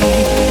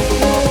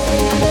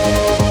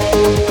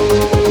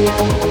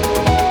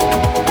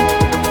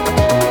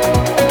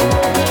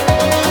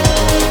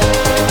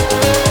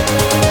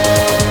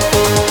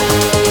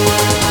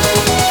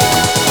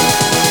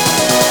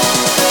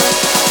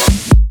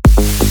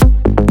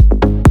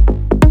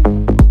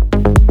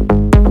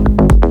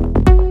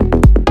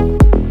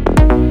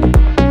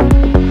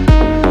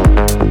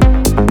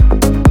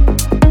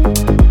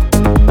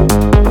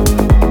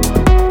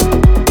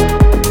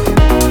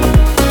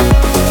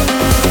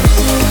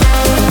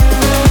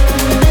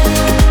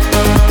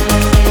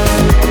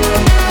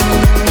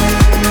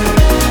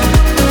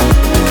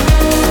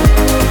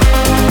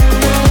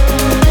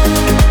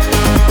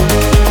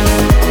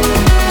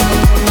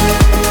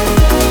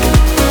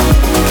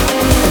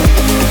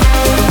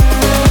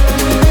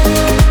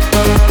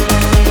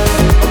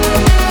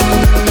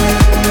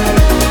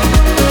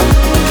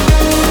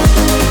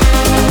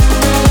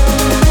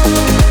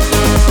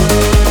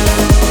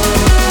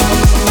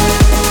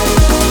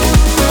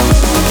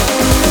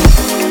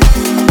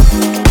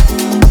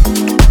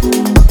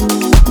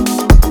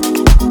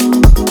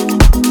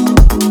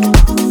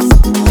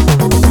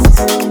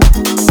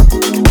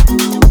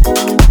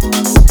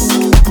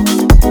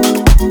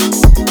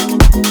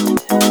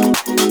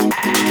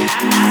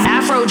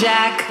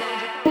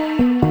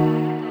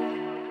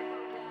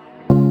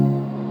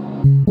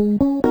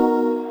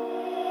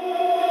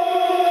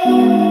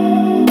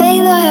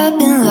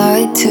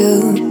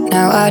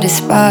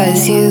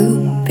 Despise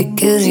you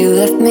because you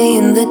left me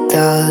in the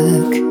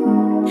dark.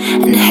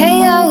 And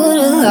hey, I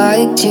would've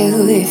liked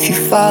you if you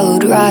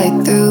followed right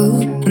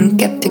through and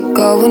kept it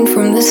going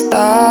from the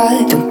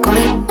start. Don't call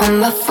me on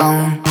my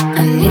phone,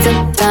 I need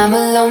some time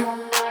alone.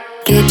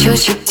 Get your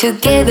shit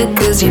together,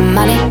 'cause your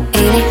money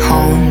ain't at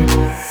home.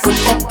 Put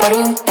that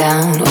bottle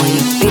down or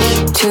you beat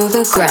it to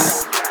the ground.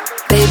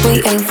 Babe, we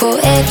ain't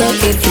forever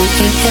if you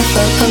ain't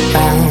ever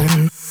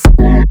around.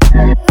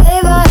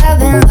 Babe, I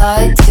haven't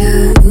lied to.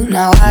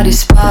 Now I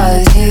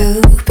despise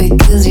you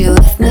because you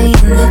left me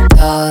in the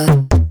dark.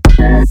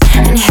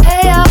 And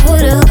hey, I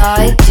would've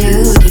liked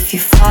you if you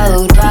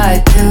followed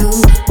right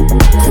through.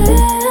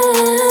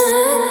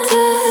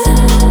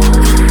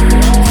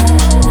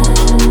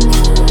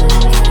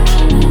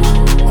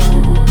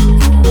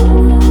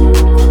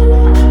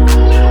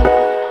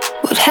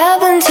 What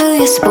happened to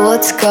your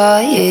sports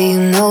car? Yeah, you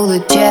know the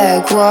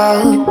Jaguar.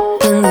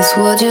 And this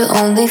was your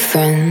only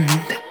friend.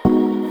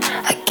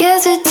 I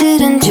guess it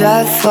didn't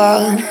drive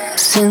far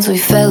since we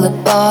fell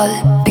apart,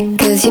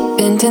 because you've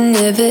been to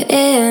never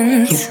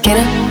ends. You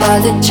can't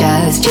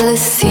apologize,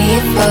 jealousy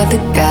of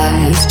other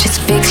guys.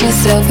 Just fix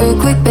yourself real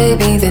quick,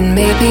 baby, then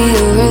maybe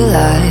you'll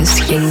realize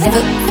you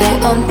never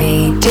bet on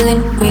me.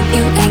 Dealing with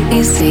you ain't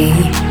easy.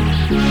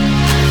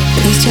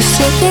 Please just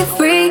set me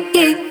free,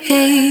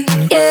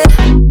 yeah.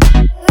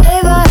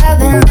 Babe, I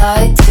haven't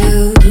lied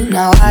to.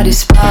 Now I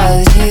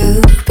despise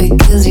you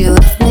because you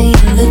left me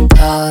in the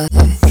dark.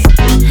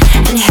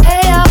 And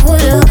hey, I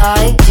would've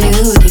liked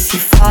you if you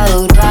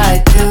followed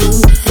right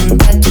through and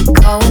kept it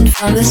going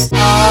from the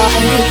start.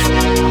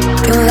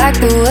 Don't like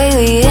the way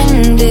we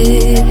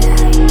ended.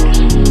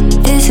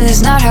 This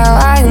is not how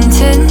I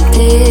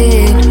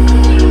intended.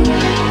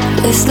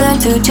 Let's learn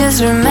to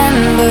just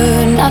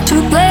remember not to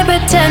play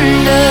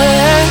pretender.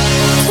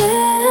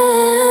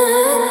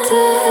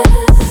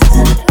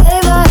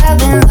 Babe, I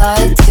haven't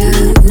lied to.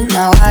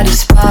 Now I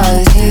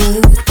despise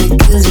you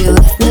because you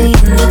left me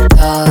in the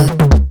dark.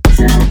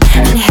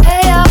 And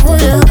hey, I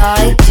would've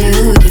liked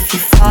you if you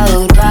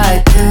followed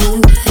right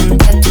through and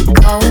kept it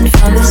going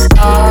from the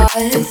start.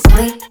 Don't call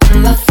me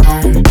on my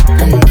phone,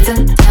 I need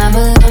some time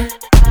alone.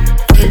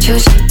 Get your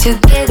shit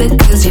together,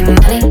 'cause your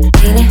money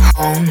ain't at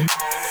home.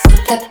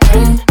 Put that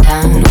burn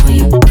down or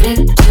you put it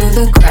to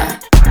the ground.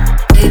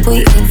 Babe, we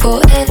ain't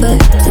forever.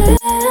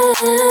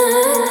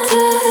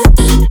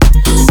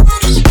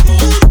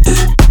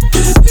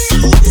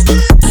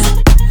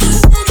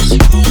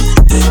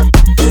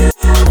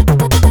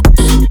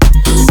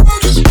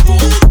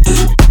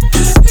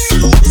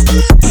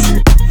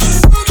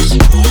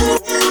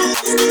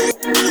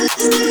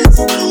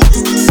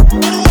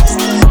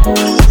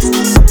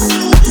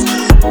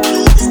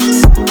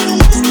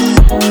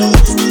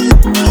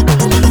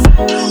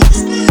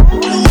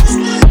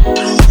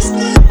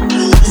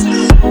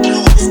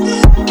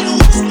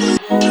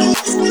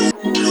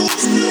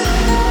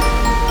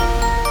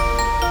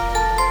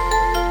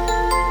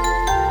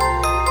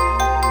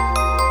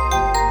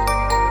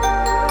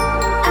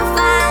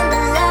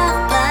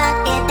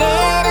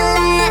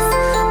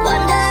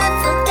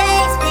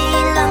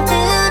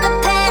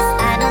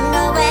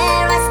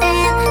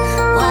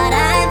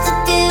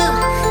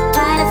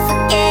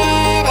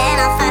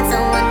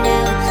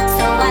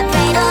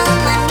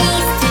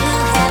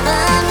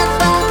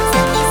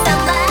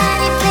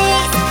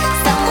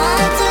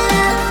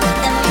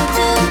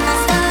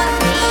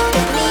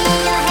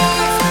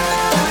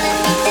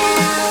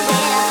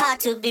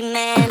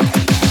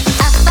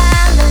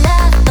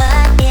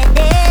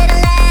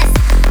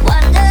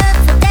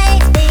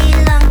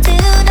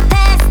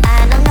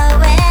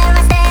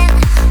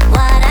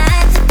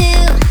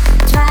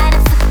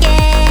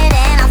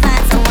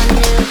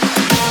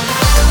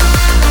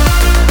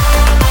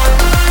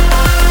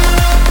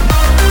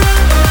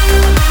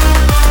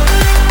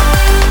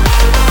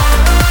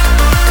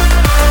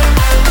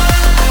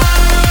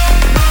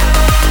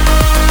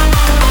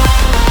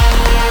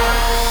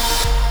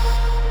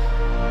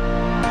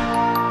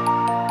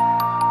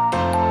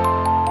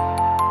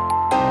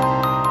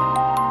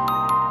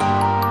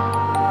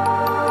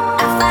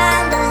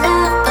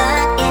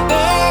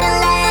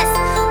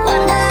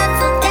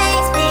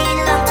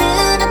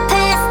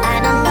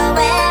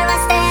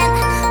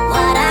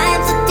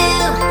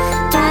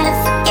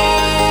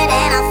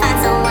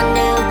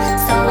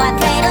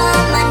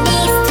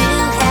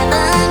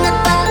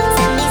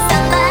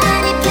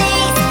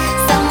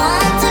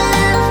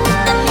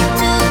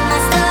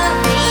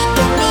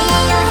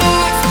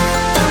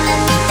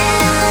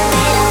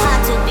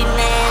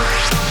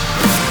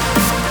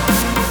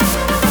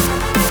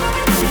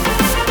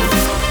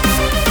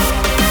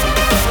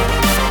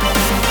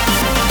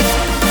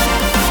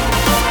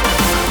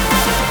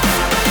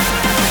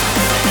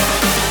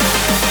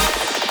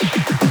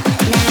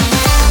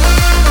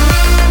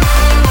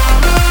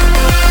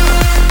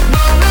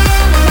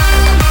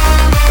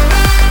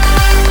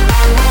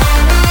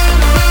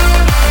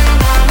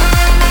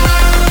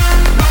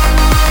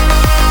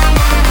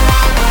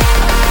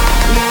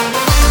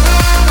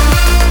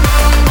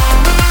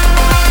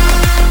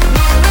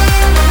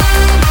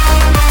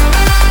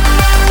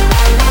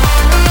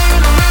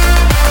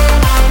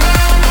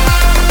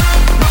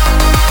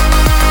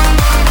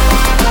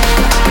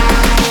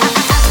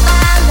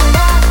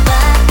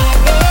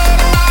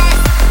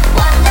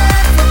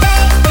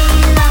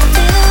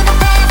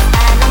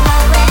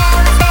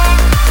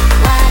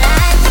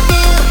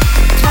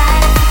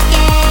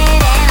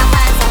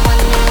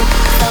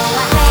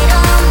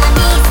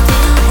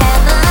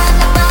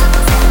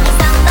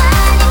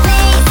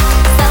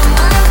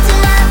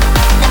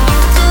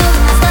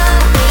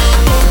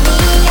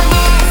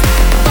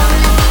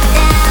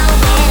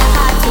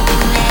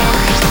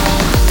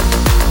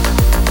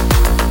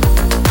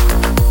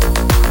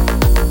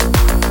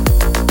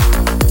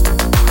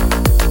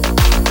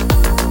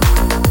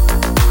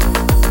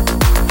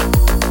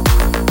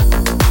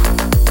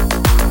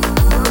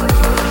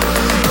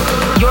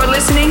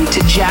 listening to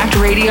Jacked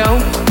Radio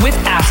with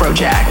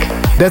Afrojack.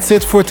 That's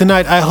it for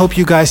tonight. I hope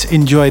you guys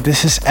enjoyed.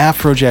 This is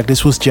Afrojack.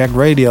 This was Jacked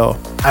Radio.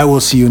 I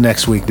will see you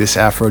next week. This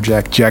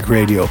Afrojack, Jacked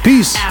Radio.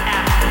 Peace.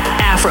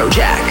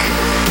 Afrojack.